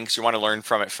your mind because you want to learn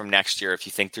from it from next year. If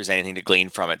you think there's anything to glean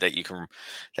from it that you can,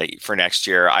 for next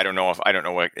year, I don't know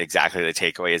what exactly the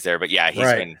takeaway is there, but yeah,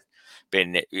 he's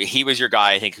been. He was your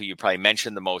guy, I think, who you probably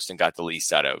mentioned the most and got the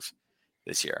least out of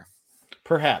this year.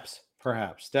 Perhaps,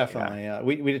 definitely. Yeah.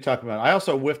 We did talk about it. I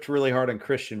also whiffed really hard on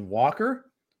Christian Walker.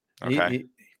 Okay,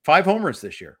 5 homers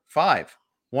this year. 5.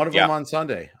 One of them on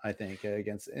Sunday, I think,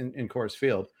 against in Coors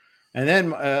Field. And then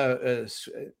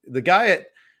the guy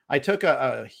I took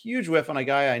a huge whiff on a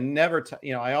guy I never,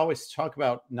 I always talk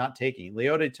about not taking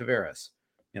Leody Taveras,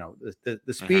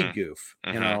 the speed goof,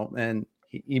 and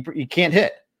he can't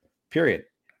hit, period.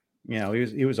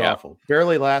 He was awful.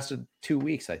 Barely lasted 2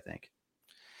 weeks, I think.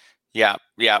 Yeah.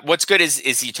 What's good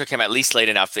is you took him at least late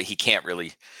enough that he can't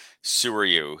really sewer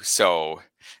you, so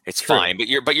it's fine.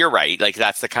 But you're right. Like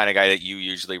that's the kind of guy that you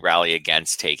usually rally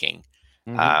against taking.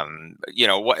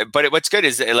 But what's good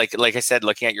is like I said,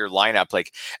 looking at your lineup,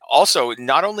 like also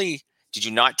not only did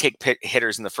you not take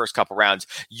hitters in the first couple rounds,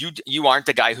 you aren't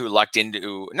the guy who lucked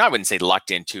into, no, I wouldn't say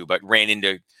lucked into, but ran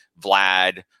into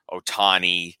Vlad,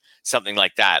 Ohtani, something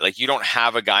like that. Like you don't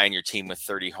have a guy on your team with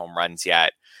 30 home runs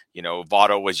yet.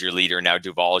 Votto was your leader. Now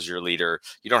Duvall is your leader.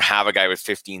 You don't have a guy with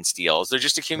 15 steals. They're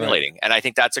just accumulating. Right. And I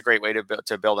think that's a great way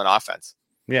to build an offense.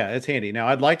 Yeah, it's handy. Now,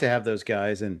 I'd like to have those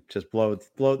guys and just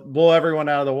blow everyone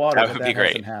out of the water. That would be great.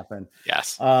 Hasn't happened.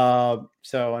 Yes.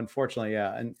 So unfortunately,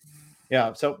 yeah. And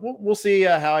yeah, so we'll see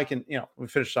how I can, we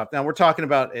finish off. Now we're talking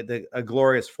about a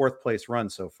glorious 4th place run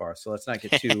so far. So let's not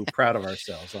get too proud of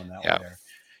ourselves on that one there.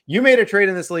 You made a trade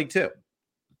in this league too.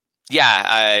 Yeah,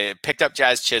 I picked up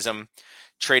Jazz Chisholm,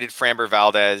 traded Framber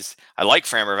Valdez. I like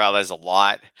Framber Valdez a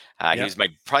lot. He was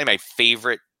probably my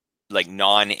favorite, like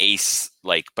non-ace,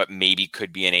 but maybe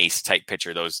could be an ace type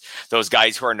pitcher. Those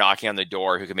guys who are knocking on the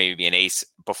door who could maybe be an ace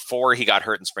before he got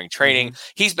hurt in spring training.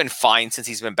 Mm-hmm. He's been fine since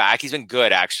he's been back. He's been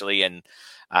good actually, and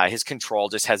his control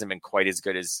just hasn't been quite as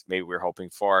good as maybe we were hoping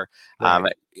for.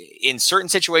 Right. In certain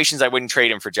situations, I wouldn't trade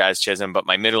him for Jazz Chisholm, but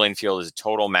my middle infield is a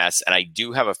total mess, and I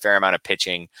do have a fair amount of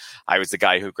pitching. I was the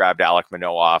guy who grabbed Alek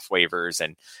Manoah off waivers,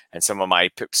 and some of my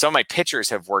pitchers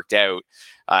have worked out.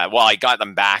 I got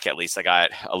them back at least. I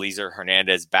got Eliezer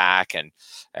Hernandez back, and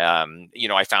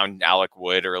I found Alex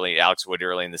Wood early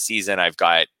in the season. I've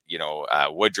got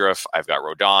Woodruff, I've got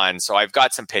Rodon, so I've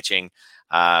got some pitching.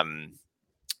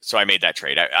 So I made that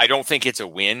trade. I don't think it's a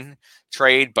win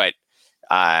trade, but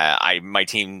my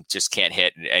team just can't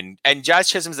hit. And Jazz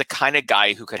Chisholm's the kind of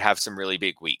guy who could have some really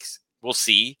big weeks. We'll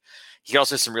see. He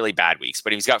also has some really bad weeks,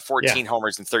 but he's got 14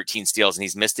 homers and 13 steals, and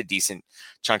he's missed a decent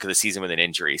chunk of the season with an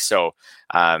injury. So,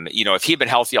 if he had been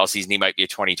healthy all season, he might be a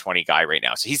 20-20 guy right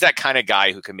now. So he's that kind of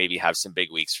guy who can maybe have some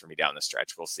big weeks for me down the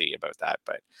stretch. We'll see about that,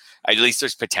 but at least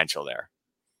there's potential there.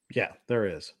 Yeah, there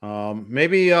is.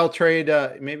 Maybe I'll trade.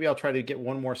 Maybe I'll try to get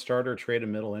one more starter, trade a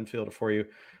middle infielder for you.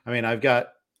 I mean, I've got.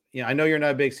 I know you're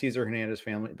not a big Cesar Hernandez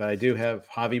family, but I do have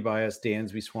Javi Baez,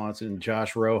 Dansby Swanson,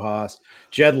 Josh Rojas,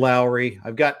 Jed Lowry.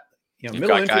 I've got middle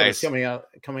infielders coming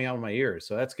out of my ears,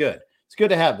 so that's good. It's good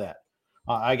to have that.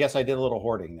 I guess I did a little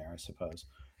hoarding there, I suppose,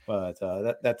 but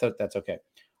that's okay.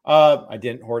 I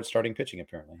didn't hoard starting pitching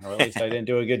apparently, or at least I didn't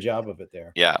do a good job of it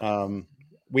there. Yeah.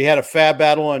 We had a fab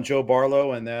battle on Joe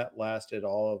Barlow, and that lasted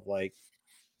all of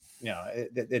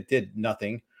it did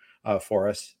nothing for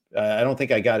us. I don't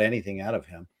think I got anything out of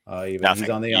him. Even nothing. He's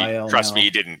on the IL. Trust me,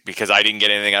 you didn't, because I didn't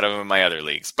get anything out of him in my other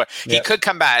leagues. But he could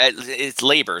come back. It's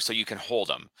labor, so you can hold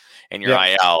him in your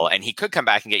IL, and he could come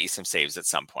back and get you some saves at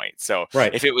some point. So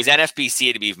if it was NFBC,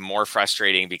 it'd be even more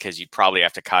frustrating because you'd probably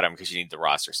have to cut him because you need the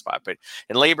roster spot. But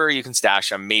in labor, you can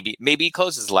stash him. Maybe he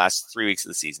closes the last 3 weeks of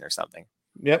the season or something.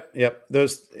 Yep.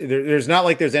 There's not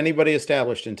like there's anybody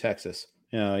established in Texas.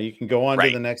 You can go on to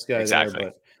the next guy there,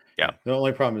 but the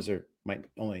only problem is they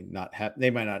might not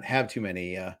have too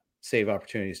many save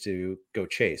opportunities to go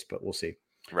chase, but we'll see.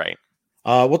 Right.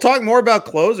 We'll talk more about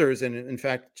closers, and in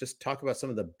fact, just talk about some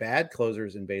of the bad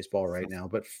closers in baseball right now.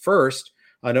 But first,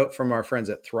 a note from our friends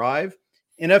at Thrive.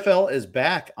 NFL is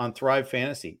back on Thrive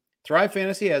Fantasy. Thrive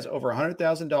Fantasy has over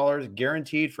 $100,000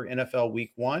 guaranteed for NFL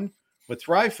Week 1. With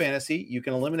Thrive Fantasy, you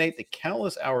can eliminate the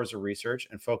countless hours of research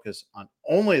and focus on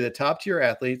only the top-tier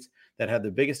athletes that have the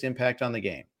biggest impact on the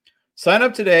game. Sign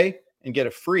up today and get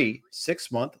a free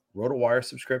 6-month RotoWire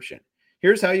subscription.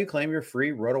 Here's how you claim your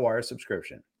free RotoWire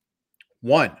subscription.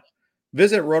 1.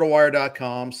 Visit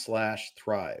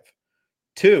rotowire.com/thrive.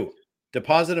 2.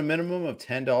 Deposit a minimum of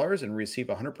 $10 and receive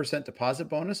a 100% deposit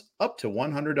bonus up to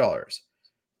 $100.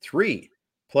 3.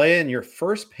 Play in your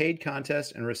first paid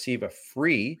contest and receive a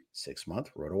free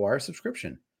 6-month RotoWire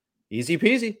subscription. Easy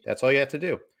peasy. That's all you have to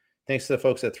do. Thanks to the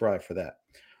folks at Thrive for that.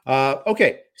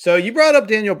 Okay, so you brought up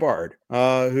Daniel Bard,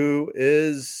 who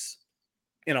is,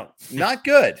 not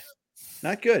good.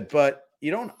 Not good, but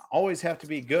you don't always have to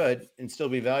be good and still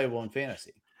be valuable in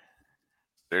fantasy.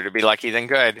 Better to be lucky than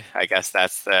good. I guess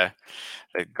that's the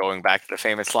going back to the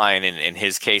famous line. In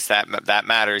his case, that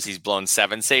matters. He's blown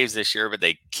 7 saves this year, but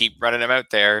they keep running him out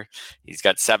there. He's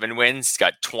got 7 wins. He's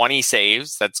got 20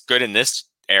 saves. That's good in this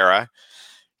era.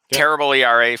 Yep. Terrible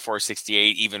ERA,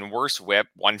 4.68. Even worse WHIP,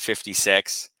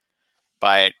 1.56.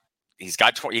 But he's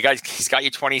got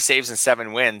you 20 saves and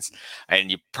 7 wins, and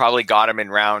you probably got him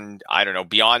in round, I don't know,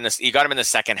 beyond this. You got him in the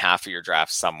second half of your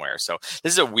draft somewhere. So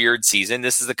this is a weird season.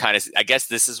 This is the kind of, I guess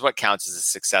this is what counts as a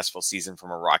successful season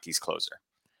from a Rockies closer.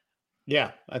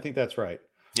 Yeah, I think that's right.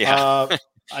 Yeah,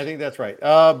 I think that's right.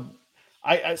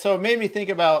 So it made me think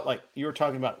about, like you were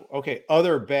talking about,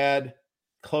 other bad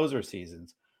closer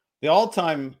seasons. The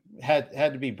all-time had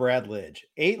to be Brad Lidge.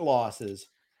 8 losses,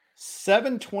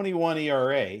 7.21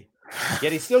 ERA.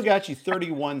 Yet he still got you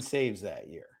 31 saves that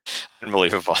year.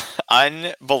 Unbelievable.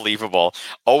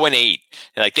 0-8.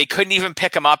 Like they couldn't even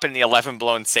pick him up in the 11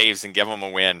 blown saves and give him a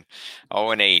win.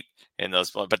 0-8 in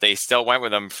those, but they still went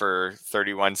with him for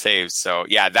 31 saves. So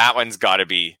yeah, that one's got to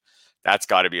be That's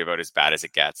got to be about as bad as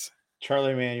it gets.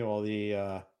 Charlie Manuel,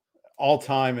 the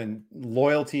all-time and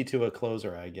loyalty to a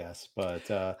closer, I guess. But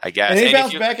I guess, and he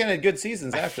bounced back in good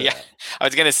seasons after yeah, that. I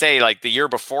was gonna say, like, the year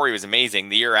before he was amazing.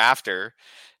 The year after,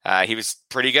 he was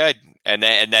pretty good, and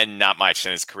then not much,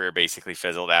 and his career basically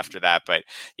fizzled after that. But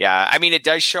yeah, I mean, it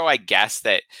does show, I guess,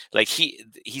 that like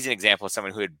he's an example of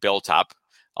someone who had built up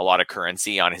a lot of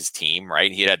currency on his team,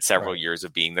 right? He had several years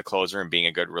of being the closer and being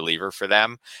a good reliever for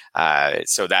them.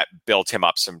 So that built him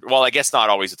up some, well, I guess not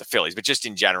always with the Phillies, but just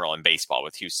in general in baseball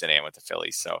with Houston and with the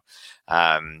Phillies. So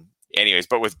anyways,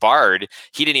 but with Bard,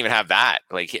 he didn't even have that.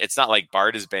 Like, it's not like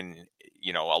Bard has been,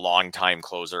 a long time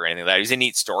closer or anything like that. It was a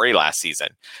neat story last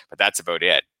season, but that's about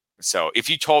it. So if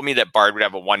you told me that Bard would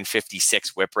have a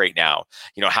 156 whip right now,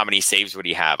 how many saves would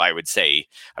he have? I would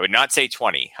not say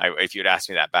 20 if you'd asked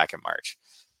me that back in March.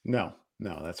 No,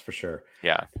 that's for sure.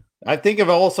 Yeah. I think of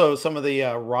also some of the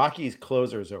Rockies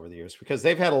closers over the years, because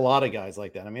they've had a lot of guys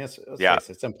like that. I mean,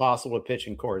 it's impossible to pitch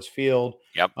in Coors Field.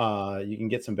 Yep. You can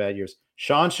get some bad years.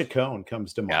 Sean Chacon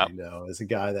comes to mind, though, as a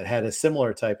guy that had a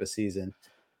similar type of season.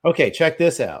 Okay, check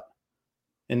this out.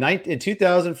 In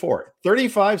 2004,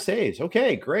 35 saves.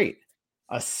 Okay, great.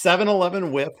 A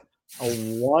 7.11 whip, a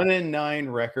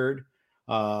 1-9 record.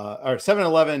 Or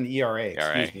 7.11 ERA.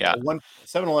 Excuse me. Yeah.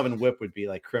 7.11 whip would be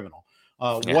like criminal.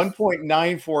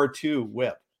 1.942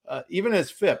 whip. Even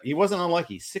his FIP, he wasn't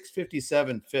unlucky.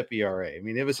 6.57 FIP ERA. I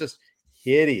mean, it was just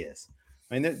hideous.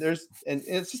 I mean, and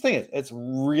it's just thing. It's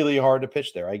really hard to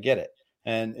pitch there. I get it,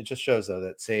 and it just shows though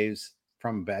that saves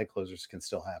from bad closers can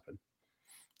still happen.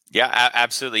 Yeah,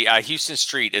 absolutely. Houston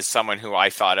Street is someone who I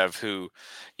thought of who,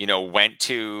 went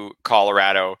to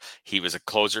Colorado. He was a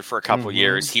closer for a couple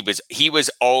years. He was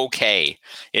okay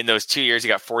in those 2 years. He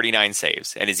got 49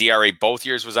 saves, and his ERA both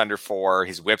years was under 4.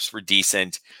 His whips were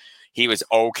decent. He was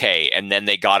okay, and then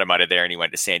they got him out of there, and he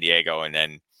went to San Diego, and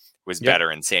then was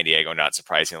better in San Diego, not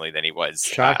surprisingly, than he was.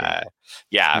 Shocking.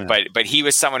 But he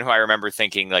was someone who I remember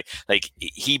thinking like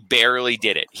he barely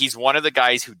did it. He's one of the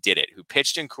guys who did it, who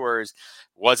pitched in Coors,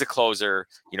 was a closer,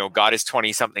 got his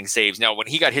 20-something saves. Now, when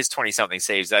he got his 20-something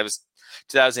saves, that was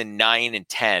 2009 and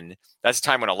 10. That's a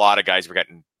time when a lot of guys were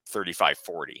getting 35,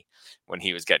 40 when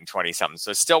he was getting 20-something. So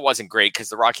it still wasn't great because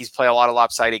the Rockies play a lot of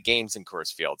lopsided games in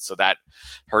Coors Field. So that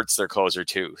hurts their closer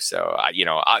too. So,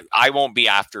 I won't be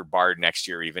after Bard next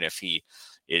year, even if he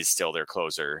is still their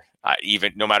closer.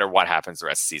 Even no matter what happens the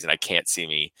rest of the season, I can't see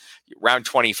me round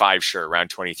 25, sure, round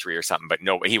 23 or something, but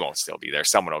no, he won't still be there.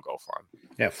 Someone will go for him.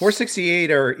 Yeah, 4.68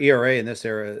 or ERA in this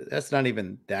era, that's not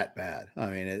even that bad. I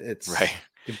mean, it's right,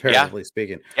 comparatively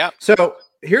speaking. Yeah. So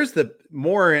here's the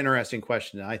more interesting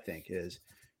question, I think, is,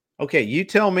 okay, you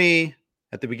tell me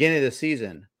at the beginning of the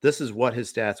season, this is what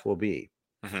his stats will be.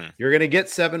 Mm-hmm. You're going to get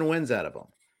 7 wins out of him.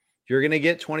 You're going to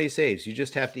get 20 saves. You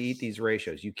just have to eat these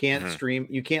ratios. You can't stream.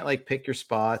 You can't like pick your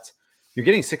spots. You're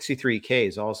getting 63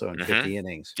 Ks also in 50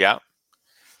 innings. Yeah.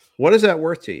 What is that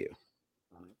worth to you?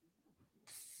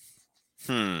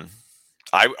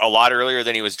 A lot earlier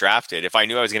than he was drafted. If I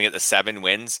knew I was going to get the 7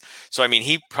 wins. So, I mean,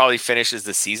 he probably finishes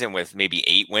the season with maybe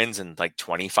 8 wins and like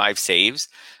 25 saves.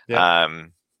 Yeah.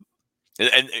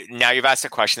 And now you've asked a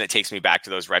question that takes me back to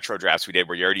those retro drafts we did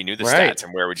where you already knew the stats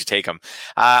and where would you take them?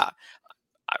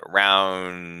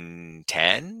 Around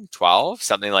 10, 12,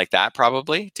 something like that,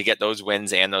 probably, to get those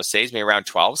wins and those saves, maybe around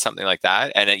 12, something like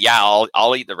that. And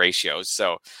I'll eat the ratios.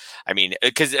 So, I mean,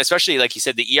 because especially like you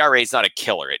said, the ERA is not a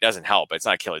killer. It doesn't help. It's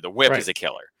not a killer. The whip is a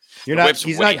killer.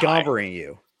 He's not gobbering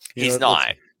you. He's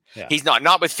not. Yeah. He's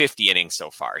not with 50 innings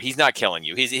so far. He's not killing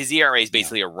you. His ERA is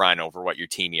basically a run over what your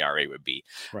team ERA would be.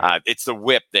 Right. It's the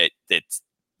whip that's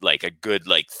like a good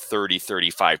 30,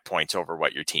 35 points over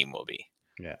what your team will be.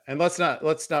 Yeah, and let's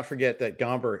not forget that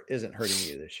Gomber isn't hurting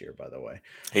you this year, by the way.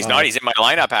 He's not. He's in my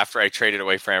lineup after I traded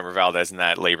away Framber Valdez in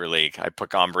that labor league. I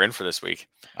put Gomber in for this week.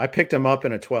 I picked him up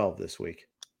in a 12 this week.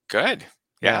 Good.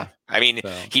 Yeah. I mean,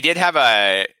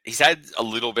 he's had a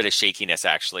little bit of shakiness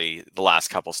actually the last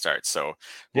couple starts. So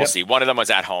we'll see. One of them was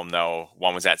at home though.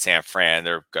 One was at San Fran.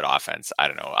 They're good offense. I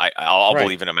don't know. I'll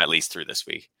believe in him at least through this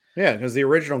week. Yeah, because the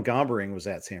original Gombering was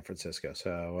at San Francisco.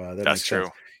 So that's true.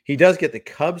 Sense. He does get the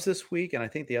Cubs this week, and I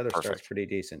think the other start's pretty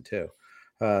decent too.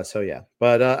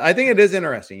 But I think it is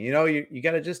interesting. You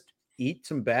got to just eat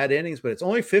some bad innings, but it's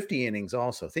only 50 innings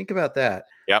also. Think about that.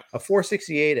 Yep. A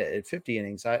 4.68 at 50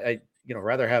 innings. I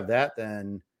rather have that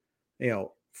than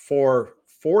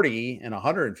 4.40 and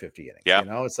 150 innings. Yep.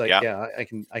 It's like,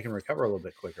 I can recover a little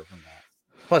bit quicker from that.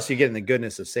 Plus you're getting the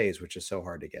goodness of saves, which is so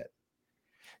hard to get.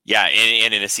 Yeah,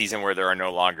 and in a season where there are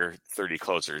no longer 30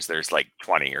 closers, there's like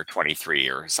 20 or 23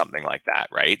 or something like that,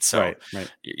 right? So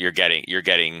right. you're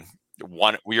getting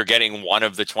you're getting one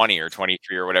of the 20 or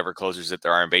 23 or whatever closers that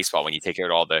there are in baseball when you take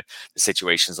out all the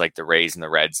situations like the Rays and the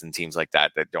Reds and teams like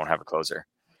that don't have a closer.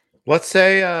 Let's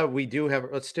say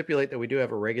let's stipulate that we do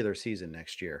have a regular season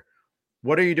next year.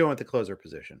 What are you doing with the closer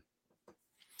position?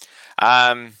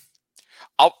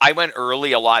 I went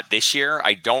early a lot this year.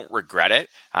 I don't regret it.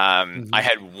 I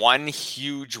had one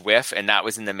huge whiff, and that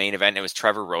was in the main event. It was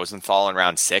Trevor Rosenthal in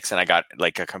round 6, and I got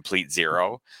like a complete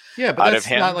 0. Yeah, but that's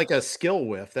not like a skill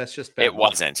whiff. That's just bad. It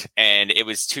wasn't, and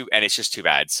it's just too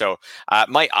bad. So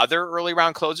my other early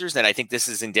round closers, and I think this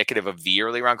is indicative of the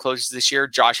early round closers this year.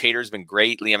 Josh Hader's been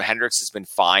great. Liam Hendriks has been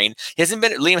fine.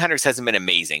 Liam Hendriks hasn't been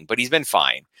amazing, but he's been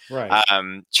fine. Right.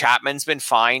 Chapman's been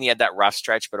fine. He had that rough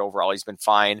stretch, but overall he's been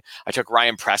fine. I took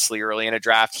Ryan Presley early in a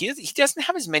draft. He doesn't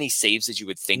have as many saves as you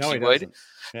would think he would.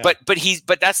 Yeah. But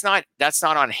that's not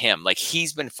on him. Like,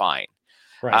 he's been fine.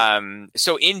 Right.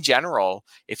 So in general,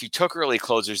 if you took early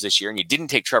closers this year and you didn't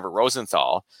take Trevor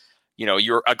Rosenthal,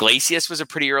 your Iglesias was a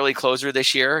pretty early closer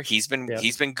this year. He's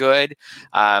been good.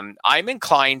 I'm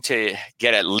inclined to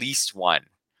get at least one.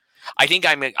 I think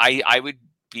I would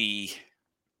be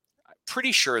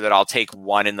pretty sure that I'll take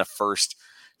one in the first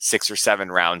 6 or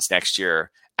 7 rounds next year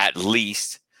at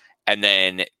least, and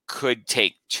then could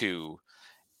take 2.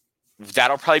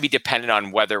 That'll probably be dependent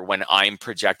on whether, when I'm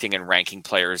projecting and ranking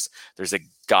players, there's a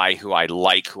guy who I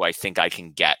like, who I think I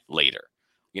can get later,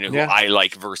 who I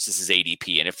like versus his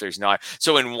ADP. And if there's not,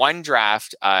 so in one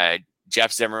draft,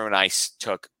 Jeff Zimmerman and I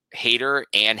took Hader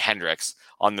and Hendricks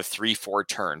on the 3-4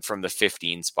 turn from the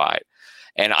 15 spot.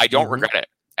 And I don't regret it.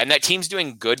 And that team's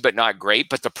doing good, but not great.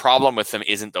 But the problem with them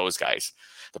isn't those guys.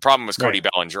 The problem was Cody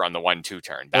Bellinger on the 1-2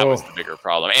 turn. That was the bigger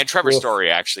problem. And Trevor Story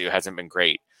actually hasn't been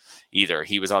great either.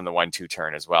 He was on the 1-2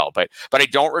 turn as well. But I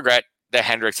don't regret the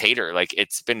Hendricks Hader. Like,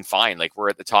 it's been fine. Like, we're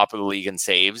at the top of the league in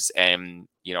saves. And,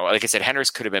 like I said, Hendricks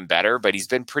could have been better, but he's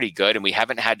been pretty good. And we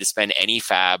haven't had to spend any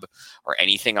fab or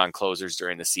anything on closers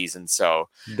during the season. So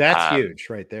that's huge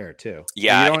right there too.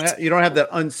 Yeah. You don't have that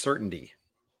uncertainty.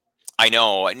 I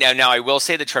know. Now I will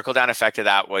say the trickle down effect of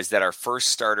that was that our first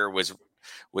starter was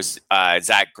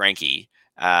Zach Greinke.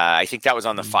 I think that was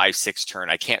on the 5-6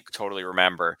 turn. I can't totally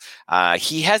remember.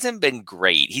 He hasn't been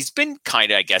great. He's been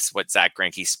kind of, I guess, what Zach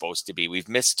Greinke's supposed to be. We've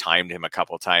mistimed him a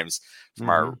couple times from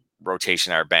our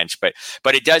rotation, our bench, but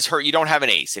it does hurt. You don't have an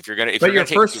ace if you're gonna. But your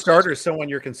first starter is someone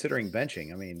you're considering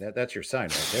benching. I mean, that's your sign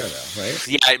right there, though, right?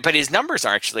 Yeah, but his numbers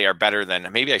are better than.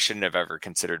 Maybe I shouldn't have ever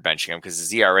considered benching him because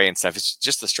his ERA and stuff. It's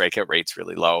just the strikeout rate's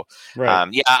really low. Right.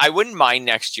 Yeah, I wouldn't mind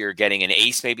next year getting an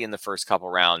ace maybe in the first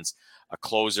couple rounds, a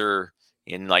closer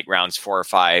in like rounds 4 or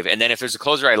 5, and then if there's a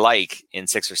closer I like in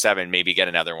 6 or 7, maybe get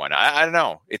another one. I don't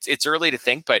know. It's early to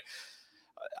think, but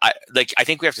I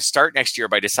think we have to start next year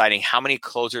by deciding how many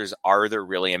closers are there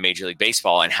really in Major League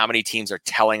Baseball, and how many teams are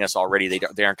telling us already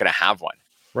they aren't going to have one.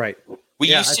 Right.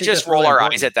 We used to just roll our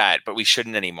eyes at that, but we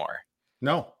shouldn't anymore.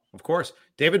 No, of course.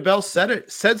 David Bell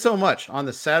said so much on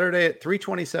the Saturday at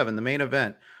 3:27, the main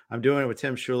event. I'm doing it with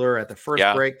Tim Schuler at the first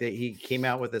break that he came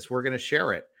out with this. We're going to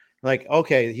share it. Like,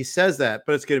 okay, he says that,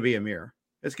 but it's going to be Amir.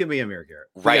 It's going to be Amir Garrett.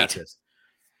 Right.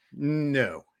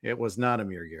 No, it was not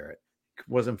Amir Garrett.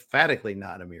 Was emphatically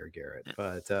not Amir Garrett,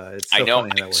 but it's so I know.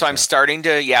 Funny so I'm starting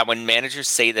to, when managers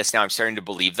say this now, I'm starting to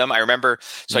believe them. I remember,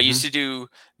 I used to do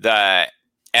the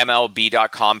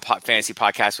MLB.com fantasy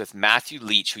podcast with Matthew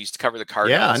Leach, who used to cover the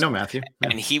Cardinals. Yeah, I know Matthew.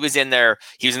 And he was in there.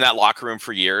 He was in that locker room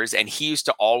for years, and he used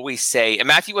to always say, and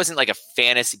Matthew wasn't like a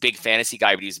big fantasy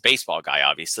guy, but he was a baseball guy,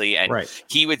 obviously. And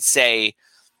he would say,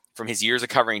 from his years of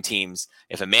covering teams,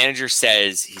 if a manager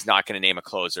says he's not going to name a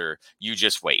closer, you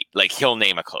just wait. Like, he'll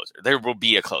name a closer. There will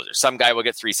be a closer. Some guy will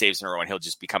get 3 saves in a row and he'll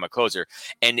just become a closer.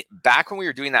 And back when we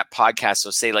were doing that podcast,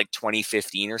 so say like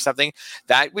 2015 or something,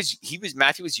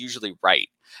 Matthew was usually right.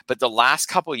 But the last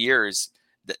couple of years,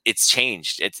 it's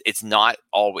changed. It's not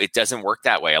all. It doesn't work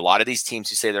that way. A lot of these teams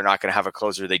who say they're not going to have a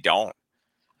closer, they don't.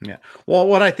 Yeah. Well,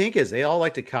 what I think is they all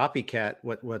like to copycat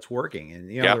what's working, and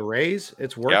the Rays,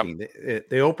 it's working.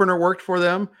 The opener worked for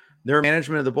them. Their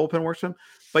management of the bullpen works for them.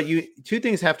 But two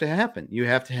things have to happen. You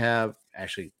have to have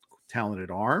actually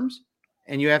talented arms,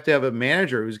 and you have to have a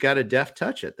manager who's got a deft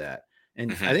touch at that.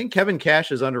 And I think Kevin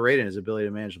Cash is underrated in his ability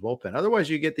to manage the bullpen. Otherwise,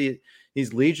 you get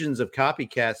these legions of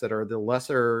copycats that are the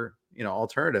lesser,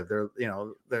 alternative.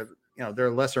 They're a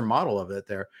lesser model of it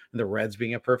there. And the Reds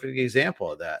being a perfect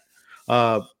example of that.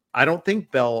 I don't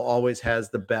think Bell always has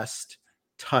the best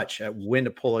touch at when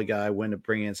to pull a guy, when to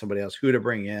bring in somebody else, who to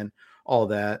bring in, all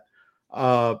that.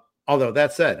 Although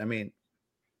that said, I mean,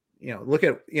 look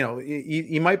at,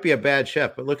 you might be a bad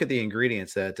chef, but look at the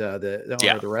ingredients that the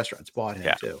owner of the restaurants bought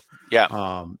him too.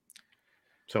 Yeah.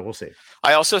 So we'll see.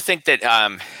 I also think that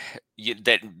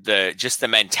the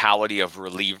mentality of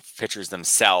relief pitchers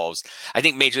themselves, I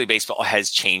think Major League Baseball has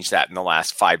changed that in the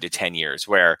last 5 to 10 years,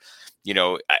 where,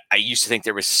 I used to think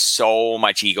there was so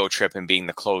much ego trip in being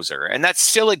the closer, and that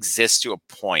still exists to a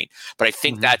point, but I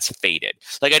think that's faded.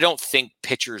 Like, I don't think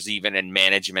pitchers even and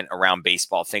management around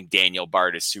baseball think Daniel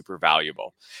Bard is super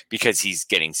valuable because he's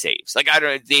getting saves. Like,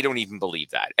 they don't even believe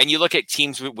that. And you look at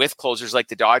teams with closers like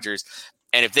the Dodgers,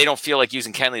 and if they don't feel like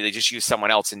using Kenley, they just use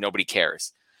someone else and nobody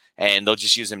cares. And they'll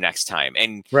just use him next time.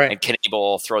 And Knebel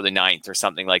will throw the ninth or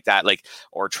something like that,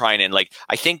 or trying and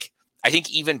I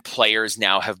think even players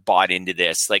now have bought into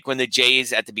this. Like when the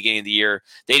Jays at the beginning of the year,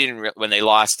 when they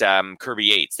lost Kirby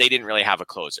Yates, they didn't really have a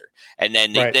closer. And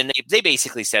then they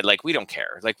basically said, like, we don't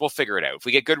care. Like, we'll figure it out. If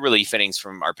we get good relief innings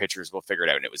from our pitchers, we'll figure it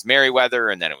out. And it was Merriweather,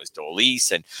 and then it was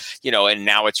Dolis, and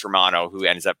now it's Romano, who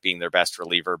ends up being their best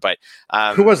reliever. But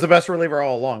who was the best reliever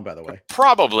all along, by the way?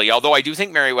 Probably, although I do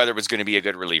think Merriweather was going to be a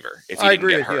good reliever. I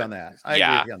agree with you on that. I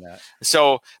agree with you on that.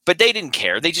 So, but they didn't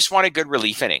care. They just wanted good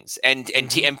relief innings. And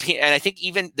I think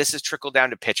even this has trickled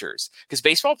down to pitchers, because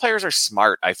baseball players are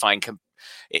smart, I find,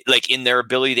 like in their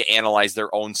ability to analyze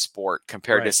their own sport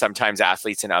compared to sometimes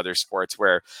athletes in other sports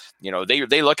where,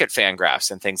 they look at Fangraphs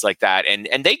and things like that.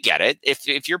 And they get it.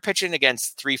 If you're pitching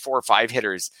against 3, 4, 5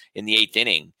 hitters in the 8th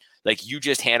inning, like, you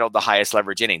just handled the highest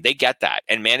leverage inning. They get that,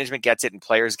 and management gets it, and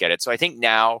players get it. So I think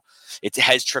now it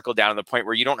has trickled down to the point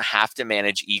where you don't have to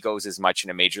manage egos as much in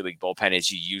a major league bullpen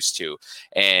as you used to.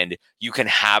 And you can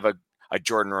have a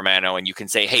Jordan Romano, and you can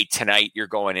say, hey, tonight you're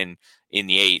going in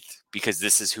the 8th because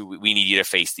this is who we need you to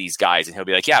face, these guys. And he'll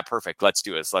be like, yeah, perfect. Let's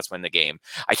do this. Let's win the game.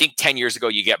 I think 10 years ago,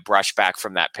 you get brush back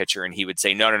from that pitcher, and he would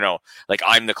say, no. Like,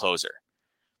 I'm the closer.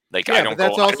 Like, I don't go.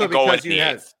 That's also because you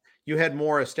you had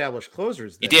more established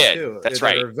closers. You did. Too, That's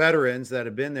right. Are veterans that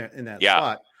have been there in that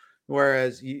spot.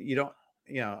 Whereas you don't,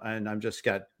 and I just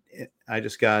got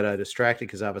distracted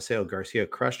because Avisail Garcia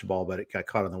crushed the ball, but it got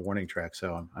caught on the warning track.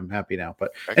 So I'm happy now.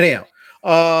 But anyhow,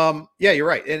 you're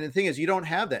right. And the thing is, you don't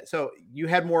have that. So you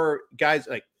had more guys.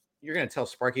 Like, you're going to tell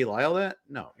Sparky Lyle that?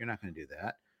 No, you're not going to do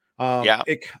that.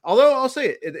 Although I'll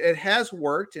say it has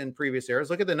worked in previous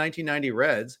eras. Look at the 1990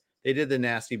 Reds. They did the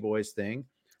Nasty Boys thing.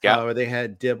 Where they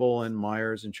had Dibble and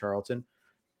Myers and Charlton.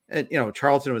 And,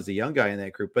 Charlton was the young guy in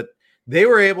that group, but they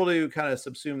were able to kind of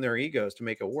subsume their egos to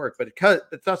make it work. But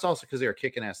that's also because they were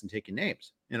kicking ass and taking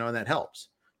names, and that helps.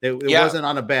 It wasn't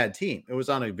on a bad team. It was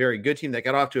on a very good team that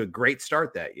got off to a great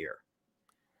start that year.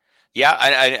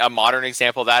 Yeah, a modern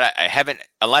example of that, I haven't,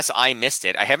 unless I missed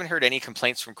it, I haven't heard any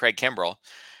complaints from Craig Kimbrell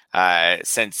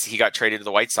since he got traded to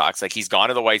the White Sox. Like, he's gone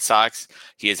to the White Sox.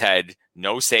 He has had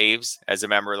no saves as a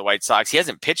member of the White Sox. He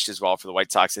hasn't pitched as well for the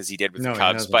White Sox as he did with the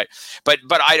Cubs, but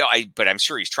I'm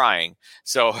sure he's trying.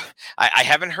 So I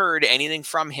haven't heard anything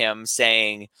from him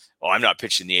saying, "Oh, I'm not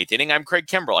pitching the 8th inning. I'm Craig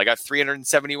Kimbrell. I got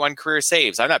 371 career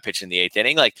saves. I'm not pitching the 8th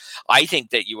inning." Like, I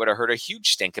think that you would have heard a huge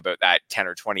stink about that 10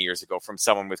 or 20 years ago from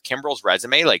someone with Kimbrell's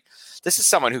resume. Like, this is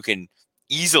someone who can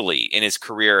easily in his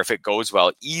career, if it goes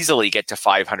well, easily get to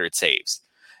 500 saves.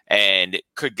 And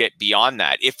could get beyond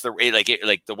that if the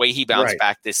way he bounced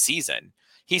back this season.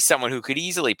 He's someone who could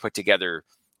easily put together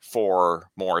 4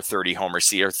 more 30 homer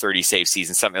or 30 save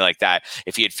seasons, something like that.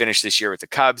 If he had finished this year with the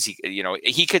Cubs,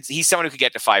 he's someone who could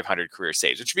get to 500 career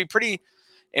saves, which would be pretty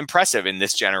impressive in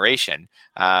this generation.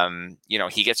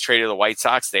 He gets traded to the White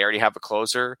Sox. They already have a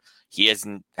closer. He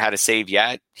hasn't had a save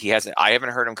yet. I haven't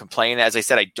heard him complain. As I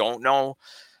said, I don't know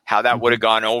how that would have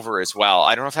gone over as well.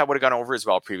 I don't know if that would have gone over as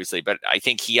well previously, but I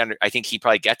think he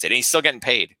probably gets it. And he's still getting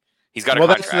paid. He's got a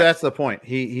contract. That's the point.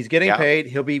 He's getting paid.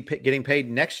 He'll be getting paid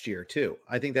next year too.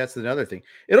 I think that's another thing.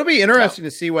 It'll be interesting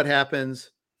to see what happens.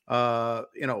 It'll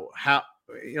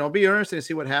be interesting to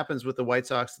see what happens with the White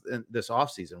Sox in this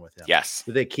offseason with him. Yes.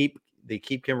 Do they keep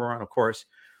him around? Of course.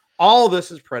 All of this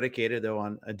is predicated, though,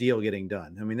 on a deal getting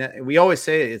done. I mean, we always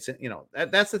say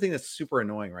that's the thing that's super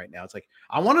annoying right now. It's like,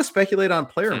 I want to speculate on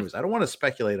player moves. I don't want to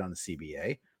speculate on the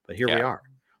CBA, but here we are.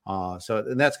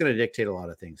 And that's going to dictate a lot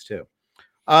of things too.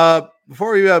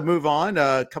 Before we move on,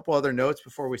 a couple other notes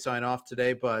before we sign off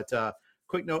today, but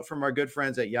quick note from our good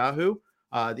friends at Yahoo.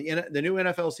 The new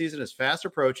NFL season is fast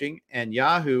approaching, and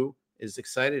Yahoo is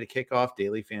excited to kick off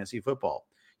daily fantasy football.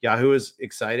 Yahoo is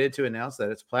excited to announce that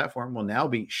its platform will now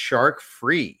be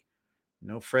shark-free.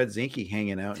 No Fred Zinke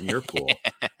hanging out in your pool.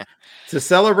 To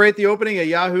celebrate the opening of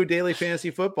Yahoo Daily Fantasy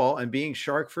Football and being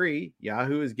shark-free,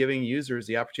 Yahoo is giving users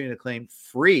the opportunity to claim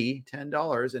free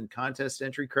 $10 in contest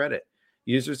entry credit.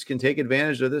 Users can take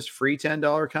advantage of this free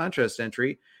 $10 contest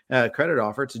entry credit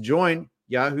offer to join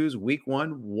Yahoo's Week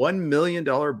 1 $1 million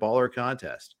baller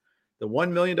contest. The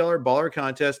 $1 million baller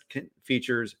contest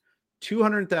features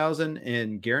 $200,000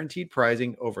 in guaranteed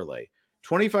prizing overlay.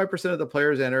 25% of the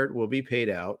players entered will be paid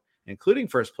out, including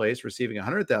first place receiving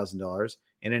 $100,000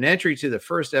 and an entry to the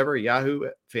first ever Yahoo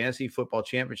Fantasy Football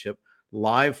Championship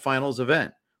live finals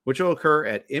event, which will occur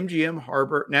at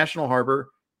MGM National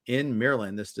Harbor in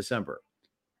Maryland this December.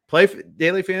 Play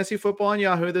daily fantasy football on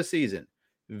Yahoo this season.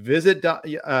 Visit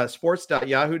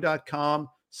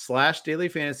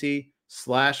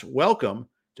sports.yahoo.com/dailyfantasy/welcome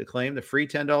to claim the free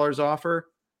 $10 offer.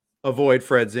 Avoid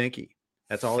Fred Zinke.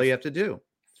 That's all you have to do.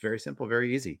 It's very simple,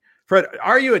 very easy. Fred,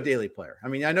 are you a daily player? I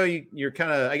mean, I know you're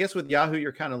kind of, I guess with Yahoo,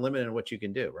 you're kind of limited in what you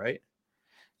can do, right?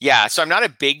 Yeah, so I'm not a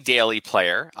big daily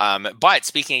player, but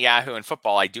speaking of Yahoo and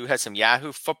football, I do have some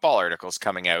Yahoo football articles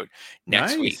coming out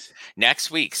next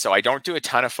week. So I don't do a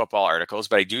ton of football articles,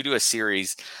 but I do a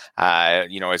series,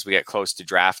 as we get close to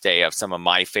draft day, of some of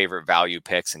my favorite value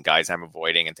picks and guys I'm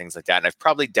avoiding and things like that. And I've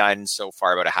probably done so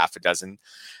far about a half a dozen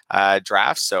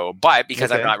drafts. So, but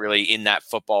because I'm not really in that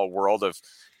football world of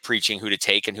preaching who to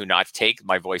take and who not to take,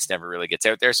 my voice never really gets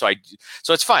out there. So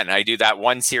it's fun. I do that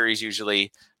one series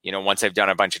usually, once I've done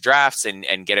a bunch of drafts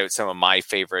and get out some of my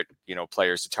favorite,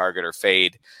 players to target or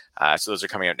fade. So those are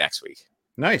coming out next week.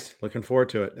 Nice. Looking forward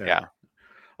to it. Yeah.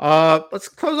 Let's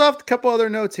close off a couple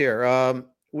other notes here.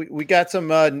 We got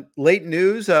some late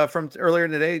news from earlier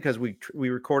today because we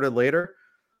recorded later.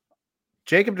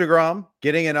 Jacob deGrom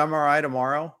getting an MRI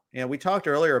tomorrow. And we talked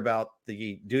earlier about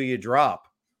the do you drop?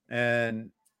 And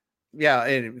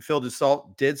and Phil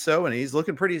Dussault did so, and he's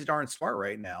looking pretty darn smart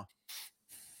right now.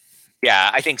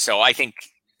 Yeah, I think so. I think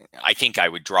I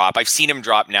would drop. I've seen him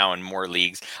drop now in more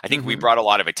leagues. I think we brought a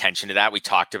lot of attention to that. We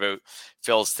talked about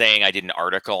Phil's thing. I did an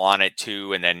article on it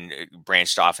too, and then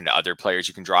branched off into other players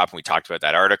you can drop. And we talked about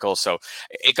that article. So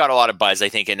it got a lot of buzz, I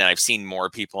think. And then I've seen more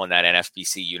people in that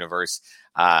NFBC universe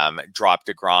drop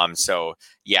deGrom. So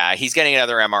yeah, he's getting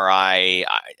another MRI.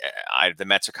 The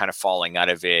Mets are kind of falling out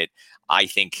of it. I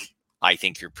think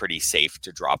you're pretty safe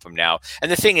to drop him now.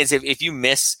 And the thing is, if you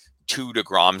miss 2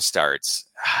 deGrom starts,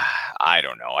 I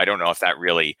don't know. I don't know if that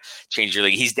really changed your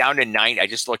league. He's down to 9. I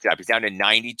just looked it up. He's down to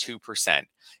 92%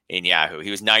 in Yahoo.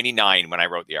 He was 99 when I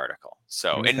wrote the article.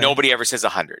 So, and nobody ever says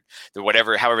 100.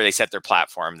 However they set their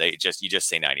platform, you just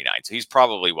say 99. So he's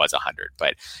probably was 100,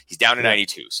 but he's down to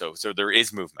 92. So there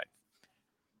is movement.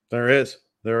 There is.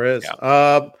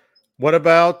 Yeah. What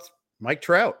about Mike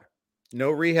Trout?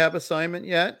 No rehab assignment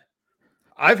yet.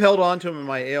 I've held on to him in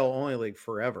my AL only league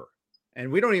forever. And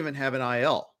we don't even have an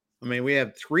IL. I mean, we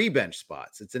have 3 bench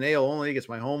spots. It's an AL only league. It's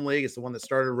my home league. It's the one that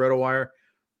started RotoWire.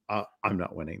 I'm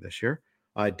not winning this year.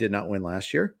 I did not win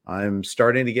last year. I'm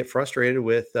starting to get frustrated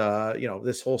with,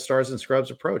 this whole stars and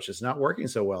scrubs approach. It's not working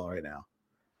so well right now.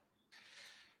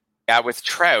 Yeah, with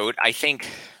Trout, I think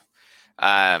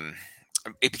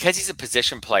because he's a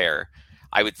position player,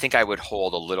 I would think I would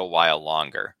hold a little while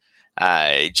longer.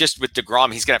 Just with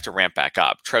deGrom, he's going to have to ramp back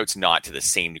up. Trout's not to the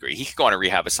same degree. He could go on a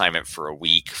rehab assignment for a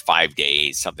week, 5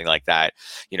 days, something like that.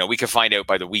 We could find out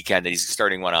by the weekend that he's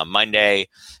starting one on Monday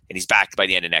and he's back by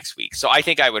the end of next week. So I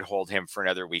think I would hold him for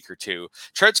another week or two.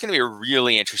 Trout's going to be a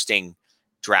really interesting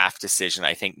draft decision,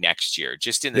 I think, next year,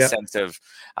 just in the sense of,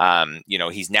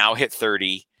 he's now hit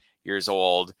 30 years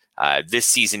old. This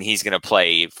season, he's going to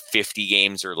play 50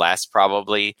 games or less,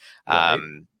 probably. Right.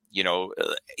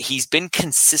 He's been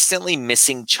consistently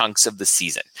missing chunks of the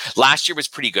season. Last year was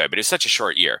pretty good, but it was such a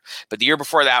short year. But the year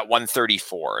before that,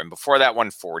 134, and before that,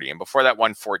 140, and before that,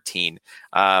 114.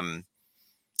 I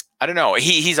don't know.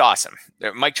 He's awesome.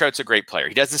 Mike Trout's a great player.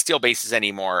 He doesn't steal bases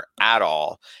anymore at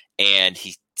all, and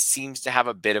he seems to have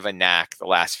a bit of a knack the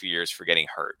last few years for getting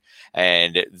hurt.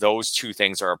 And those 2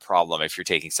 things are a problem if you're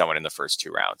taking someone in the first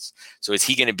 2 rounds. So is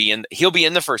he going to be he'll be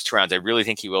in the first 2 rounds. I really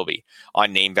think he will be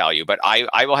on name value, but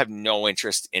I will have no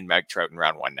interest in Mike Trout in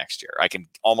round 1 next year. I can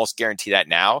almost guarantee that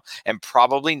now, and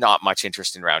probably not much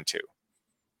interest in round 2.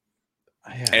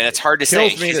 And it's hard to say. It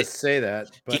kills me to say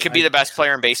that. But he could be the best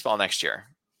player in baseball next year.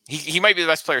 He might be the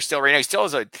best player still right now. He still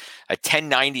has a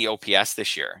 1090 OPS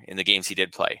this year in the games he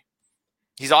did play.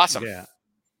 He's awesome. Yeah,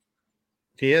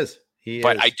 he is.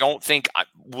 But I don't think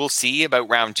we'll see about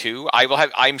round 2.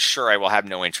 I'm sure I will have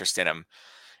no interest in him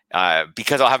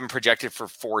because I'll have him projected for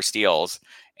 4 steals.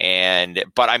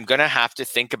 But I'm going to have to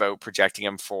think about projecting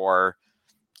him for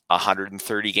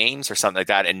 130 games or something like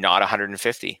that and not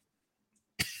 150.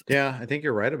 Yeah, I think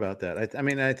you're right about that.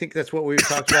 I think that's what we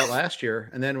talked about last year.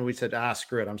 And then we said,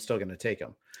 screw it, I'm still going to take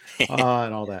him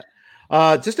and all that.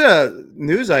 Just a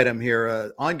news item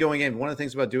here. Ongoing game. One of the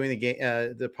things about doing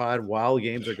the pod while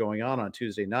games are going on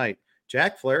Tuesday night,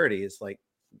 Jack Flaherty is like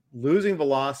losing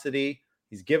velocity.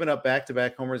 He's given up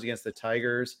back-to-back homers against the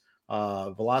Tigers.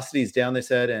 Velocity is down, they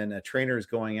said, and a trainer is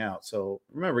going out. So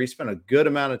remember, he spent a good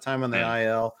amount of time on the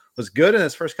IL. Was good in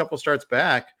his first couple starts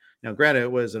back. Now, granted,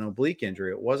 it was an oblique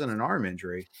injury. It wasn't an arm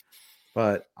injury,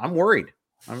 but I'm worried.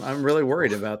 I'm really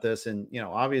worried about this. And,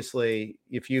 obviously,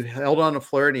 if you held on to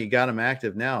Flaherty, you got him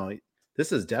active now,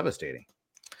 this is devastating.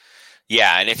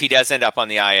 Yeah, and if he does end up on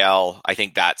the IL, I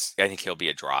think he'll be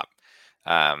a drop.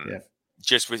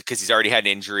 Just because he's already had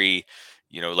an injury,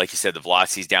 like you said, the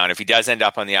velocity's down. If he does end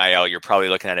up on the IL, you're probably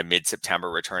looking at a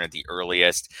mid-September return at the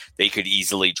earliest. They could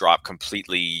easily drop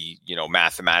completely,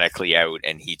 mathematically out,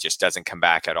 and he just doesn't come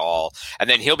back at all. And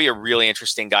then he'll be a really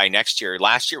interesting guy next year.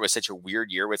 Last year was such a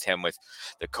weird year with him with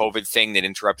the COVID thing that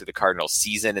interrupted the Cardinals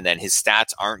season, and then his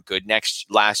stats aren't good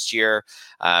last year.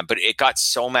 But it got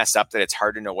so messed up that it's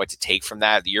hard to know what to take from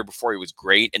that. The year before he was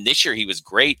great, and this year he was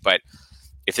great, but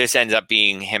if this ends up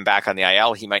being him back on the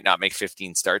IL, he might not make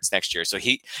 15 starts next year. So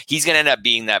he's going to end up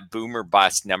being that boomer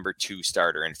bust number 2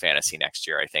 starter in fantasy next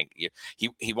year. I think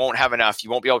he won't have enough.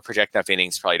 You won't be able to project enough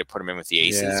innings probably to put him in with the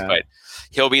aces, but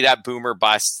he'll be that boomer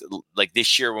bust like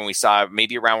this year when we saw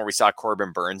maybe around where we saw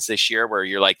Corbin Burns this year, where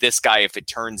you're like, this guy, if it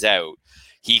turns out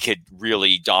he could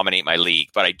really dominate my league,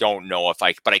 but I don't know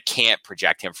but I can't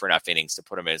project him for enough innings to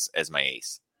put him as my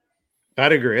ace.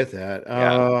 I'd agree with that.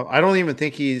 I don't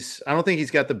think he's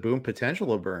got the boom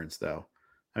potential of Burns, though.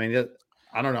 I mean,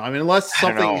 I don't know. I mean, unless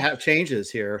something changes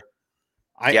here.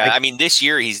 I mean, this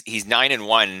year he's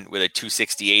 9-1 with a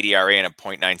 2.68 ERA and a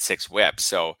 0.96 WHIP.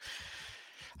 So,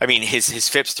 I mean, his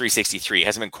FIP's 3.63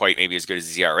 hasn't been quite maybe as good as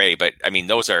his ERA, but I mean,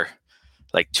 those are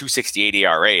like 2.68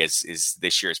 ERA is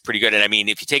this year is pretty good. And I mean,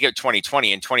 if you take out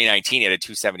 2020 and 2019, he had a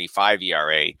 2.75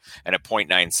 ERA and a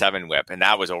 0.97 WHIP, and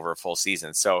that was over a full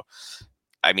season. So,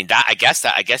 I mean, I guess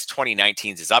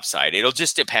 2019 is his upside. It'll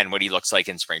just depend what he looks like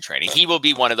in spring training. He will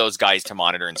be one of those guys to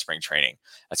monitor in spring training,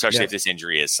 especially if this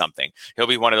injury is something. He'll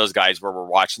be one of those guys where we're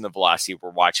watching the velocity, we're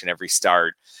watching every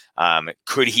start.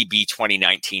 Could he be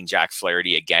 2019 Jack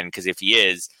Flaherty again? Because if he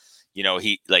is,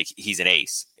 he's an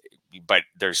ace. But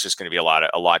there's just going to be a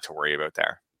lot to worry about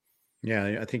there.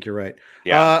 Yeah, I think you're right.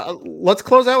 Yeah. Let's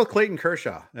close out with Clayton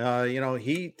Kershaw.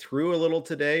 He threw a little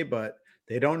today, but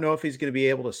they don't know if he's going to be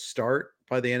able to start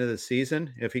by the end of the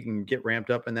season, if he can get ramped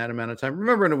up in that amount of time.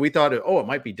 Remember, we thought, it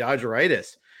might be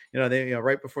Dodgeritis,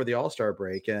 right before the All-Star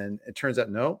break. And it turns out,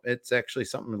 no, it's actually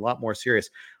something a lot more serious.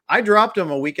 I dropped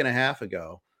him a week and a half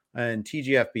ago in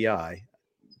TGFBI.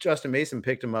 Justin Mason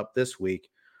picked him up this week.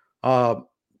 What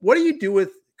do you do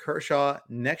with Kershaw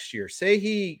next year? Say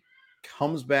he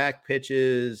comes back,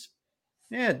 pitches,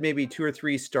 maybe 2 or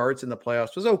 3 starts in the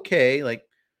playoffs. Was okay,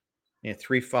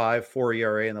 3.5, 4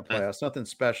 ERA in the playoffs. Nothing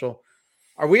special.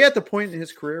 Are we at the point in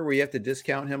his career where you have to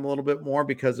discount him a little bit more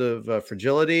because of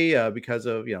fragility, because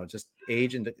of just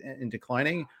age and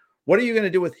declining? What are you going to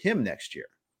do with him next year?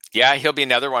 Yeah, he'll be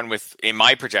another one in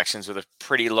my projections with a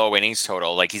pretty low innings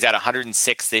total. Like he's at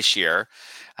 106 this year.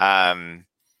 Last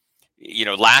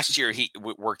year he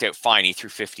worked out fine. He threw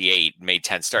 58, made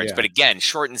 10 starts. But again,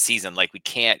 shortened season, we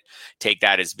can't take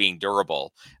that as being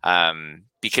durable.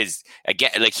 Because again,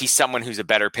 he's someone who's a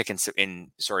better pick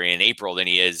in April than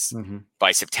he is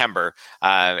by September.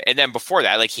 And then before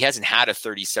that, he hasn't had a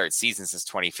 30 start season since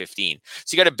 2015.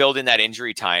 So you got to build in that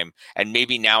injury time. And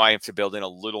maybe now I have to build in a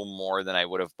little more than I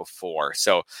would have before.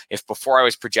 So if before I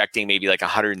was projecting maybe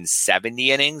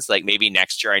 170 innings, maybe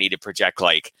next year I need to project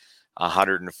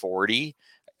 140.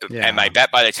 And I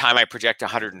bet by the time I project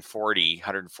 140,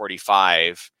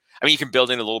 145, I mean, you can build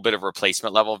in a little bit of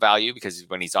replacement level value because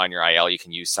when he's on your IL, you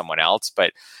can use someone else,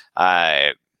 but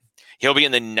he'll be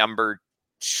in the number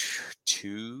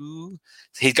 2.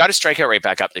 He's got his strikeout rate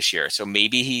back up this year. So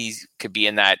maybe he could be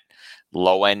in that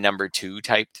low end number 2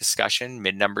 type discussion,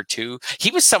 mid number 2. He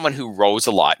was someone who rose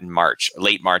a lot in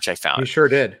late March, I found. He sure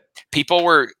did.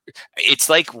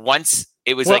 It's once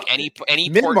it was any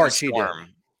mid-March storm.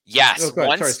 Yes.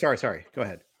 Sorry. Go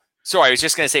ahead. So I was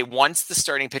just going to say, once the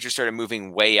starting pitcher started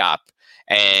moving way up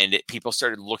and people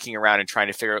started looking around and trying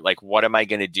to figure out, what am I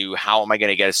going to do? How am I going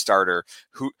to get a starter?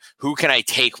 Who can I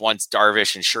take once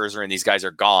Darvish and Scherzer and these guys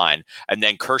are gone? And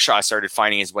then Kershaw started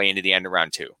finding his way into the end of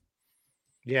round 2.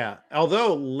 Yeah.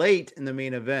 Although late in the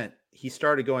main event, he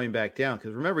started going back down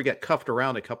because remember, he got cuffed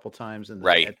around a couple times in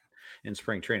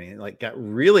spring training. Got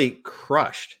really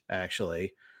crushed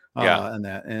actually.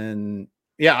 And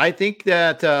I think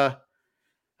that,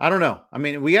 I don't know. I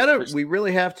mean, we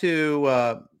really have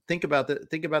to think about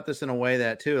this in a way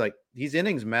that too, these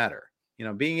innings matter,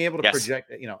 being able to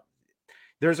project,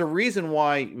 there's a reason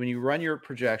why when you run your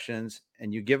projections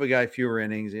and you give a guy fewer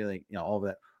innings, all of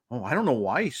that. Oh, I don't know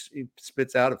why he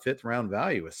spits out a 5th round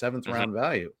value, a 7th round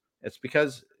value. It's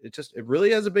because it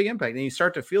really has a big impact. And you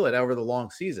start to feel it over the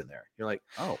long season there. You're like,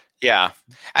 oh. Yeah.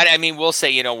 And I mean, we'll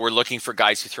say, we're looking for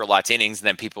guys who throw lots of innings, and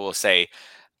then people will say,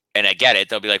 and I get it,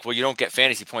 they'll be like, well, you don't get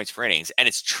fantasy points for innings. And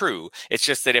it's true. It's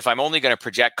just that if I'm only going to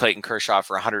project Clayton Kershaw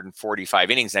for 145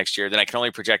 innings next year, then I can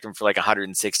only project him for like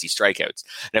 160 strikeouts.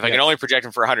 And if I can only project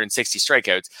him for 160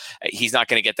 strikeouts, he's not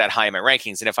going to get that high in my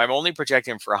rankings. And if I'm only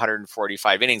projecting him for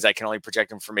 145 innings, I can only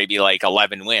project him for maybe like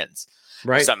 11 wins.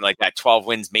 Right. Something like that, 12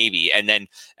 wins maybe. And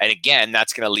again,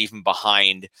 that's going to leave him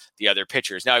behind the other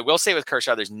pitchers. Now, I will say with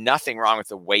Kershaw, there's nothing wrong with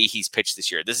the way he's pitched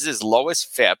this year. This is his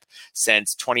lowest FIP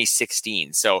since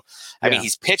 2016. So, I mean,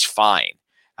 he's pitched fine.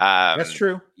 That's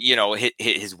true.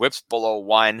 His whip's below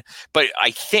 1. But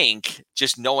I think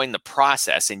just knowing the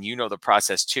process, and the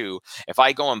process too, if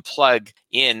I go and plug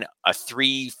in a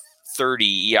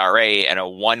 3.30 ERA and a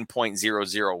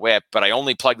 1.00 whip, but I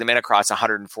only plug them in across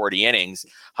 140 innings,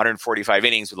 145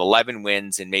 innings with 11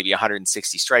 wins and maybe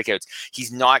 160 strikeouts,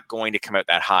 he's not going to come out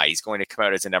that high. He's going to come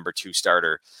out as a number 2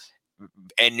 starter,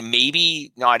 and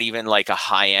maybe not even like a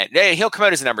high end. He'll come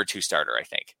out as a number 2 starter, I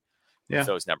think. With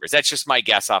those numbers. That's just my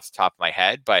guess off the top of my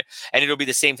head. And it'll be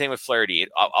the same thing with Flaherty.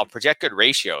 I'll project good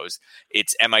ratios.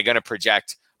 Am I going to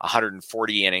project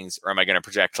 140 innings, or am I going to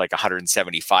project like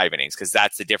 175 innings? Because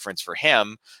that's the difference for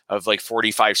him of like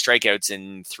 45 strikeouts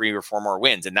and 3 or 4 more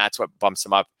wins. And that's what bumps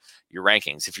him up your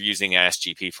rankings if you're using an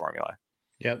SGP formula.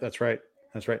 Yeah, that's right.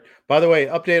 That's right. By the way,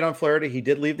 update on Flaherty. He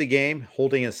did leave the game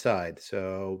holding his side.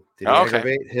 So did he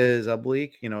aggravate his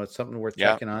oblique? It's something worth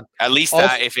checking on. At least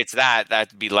if it's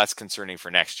that'd be less concerning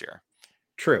for next year.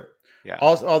 True. Yeah.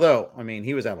 Also, although, I mean,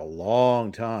 he was out a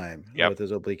long time with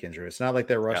his oblique injury. It's not like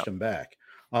they rushed him back.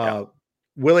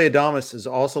 Willy Adames has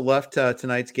also left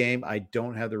tonight's game. I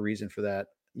don't have the reason for that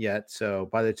yet. So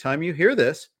by the time you hear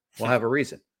this, we'll have a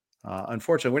reason.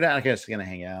 Unfortunately, we're not just going to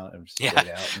hang out and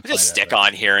just stick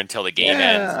on here until the game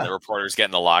ends and the reporters get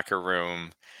in the locker room.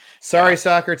 Sorry,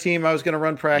 soccer team. I was going to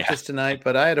run practice tonight,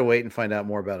 but I had to wait and find out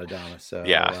more about Adames. So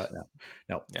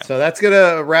no. So that's going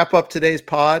to wrap up today's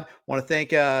pod. Want to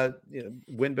thank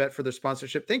WynnBET for their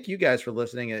sponsorship. Thank you guys for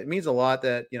listening. It means a lot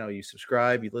that you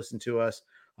subscribe, you listen to us,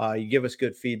 you give us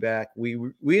good feedback.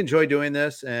 We enjoy doing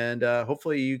this, and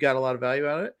hopefully you got a lot of value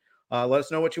out of it. Let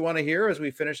us know what you want to hear as we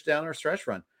finish down our stretch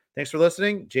run. Thanks for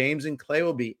listening. James and Clay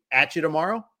will be at you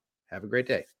tomorrow. Have a great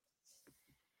day.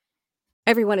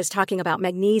 Everyone is talking about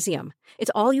magnesium.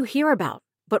 It's all you hear about.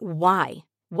 But why?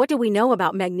 What do we know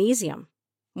about magnesium?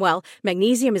 Well,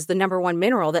 magnesium is the number 1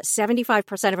 mineral that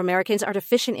 75% of Americans are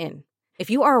deficient in. If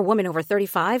you are a woman over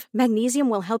 35, magnesium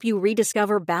will help you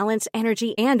rediscover balance,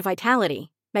 energy, and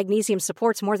vitality. Magnesium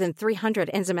supports more than 300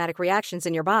 enzymatic reactions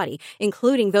in your body,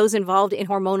 including those involved in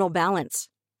hormonal balance.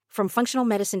 From functional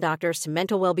medicine doctors to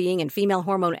mental well-being and female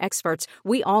hormone experts,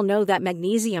 we all know that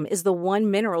magnesium is the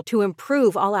one mineral to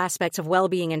improve all aspects of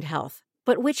well-being and health.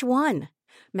 But which one?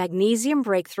 Magnesium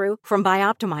Breakthrough from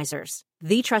Bioptimizers,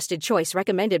 the trusted choice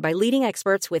recommended by leading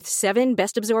experts with 7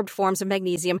 best-absorbed forms of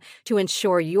magnesium to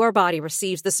ensure your body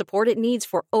receives the support it needs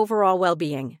for overall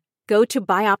well-being. Go to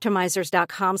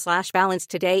bioptimizers.com/balance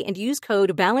today and use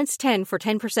code BALANCE10 for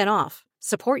 10% off.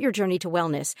 Support your journey to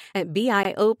wellness at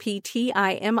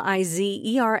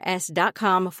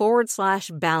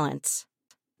bioptimizers.com/balance.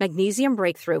 Magnesium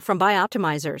Breakthrough from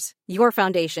Bioptimizers, your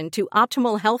foundation to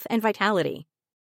optimal health and vitality.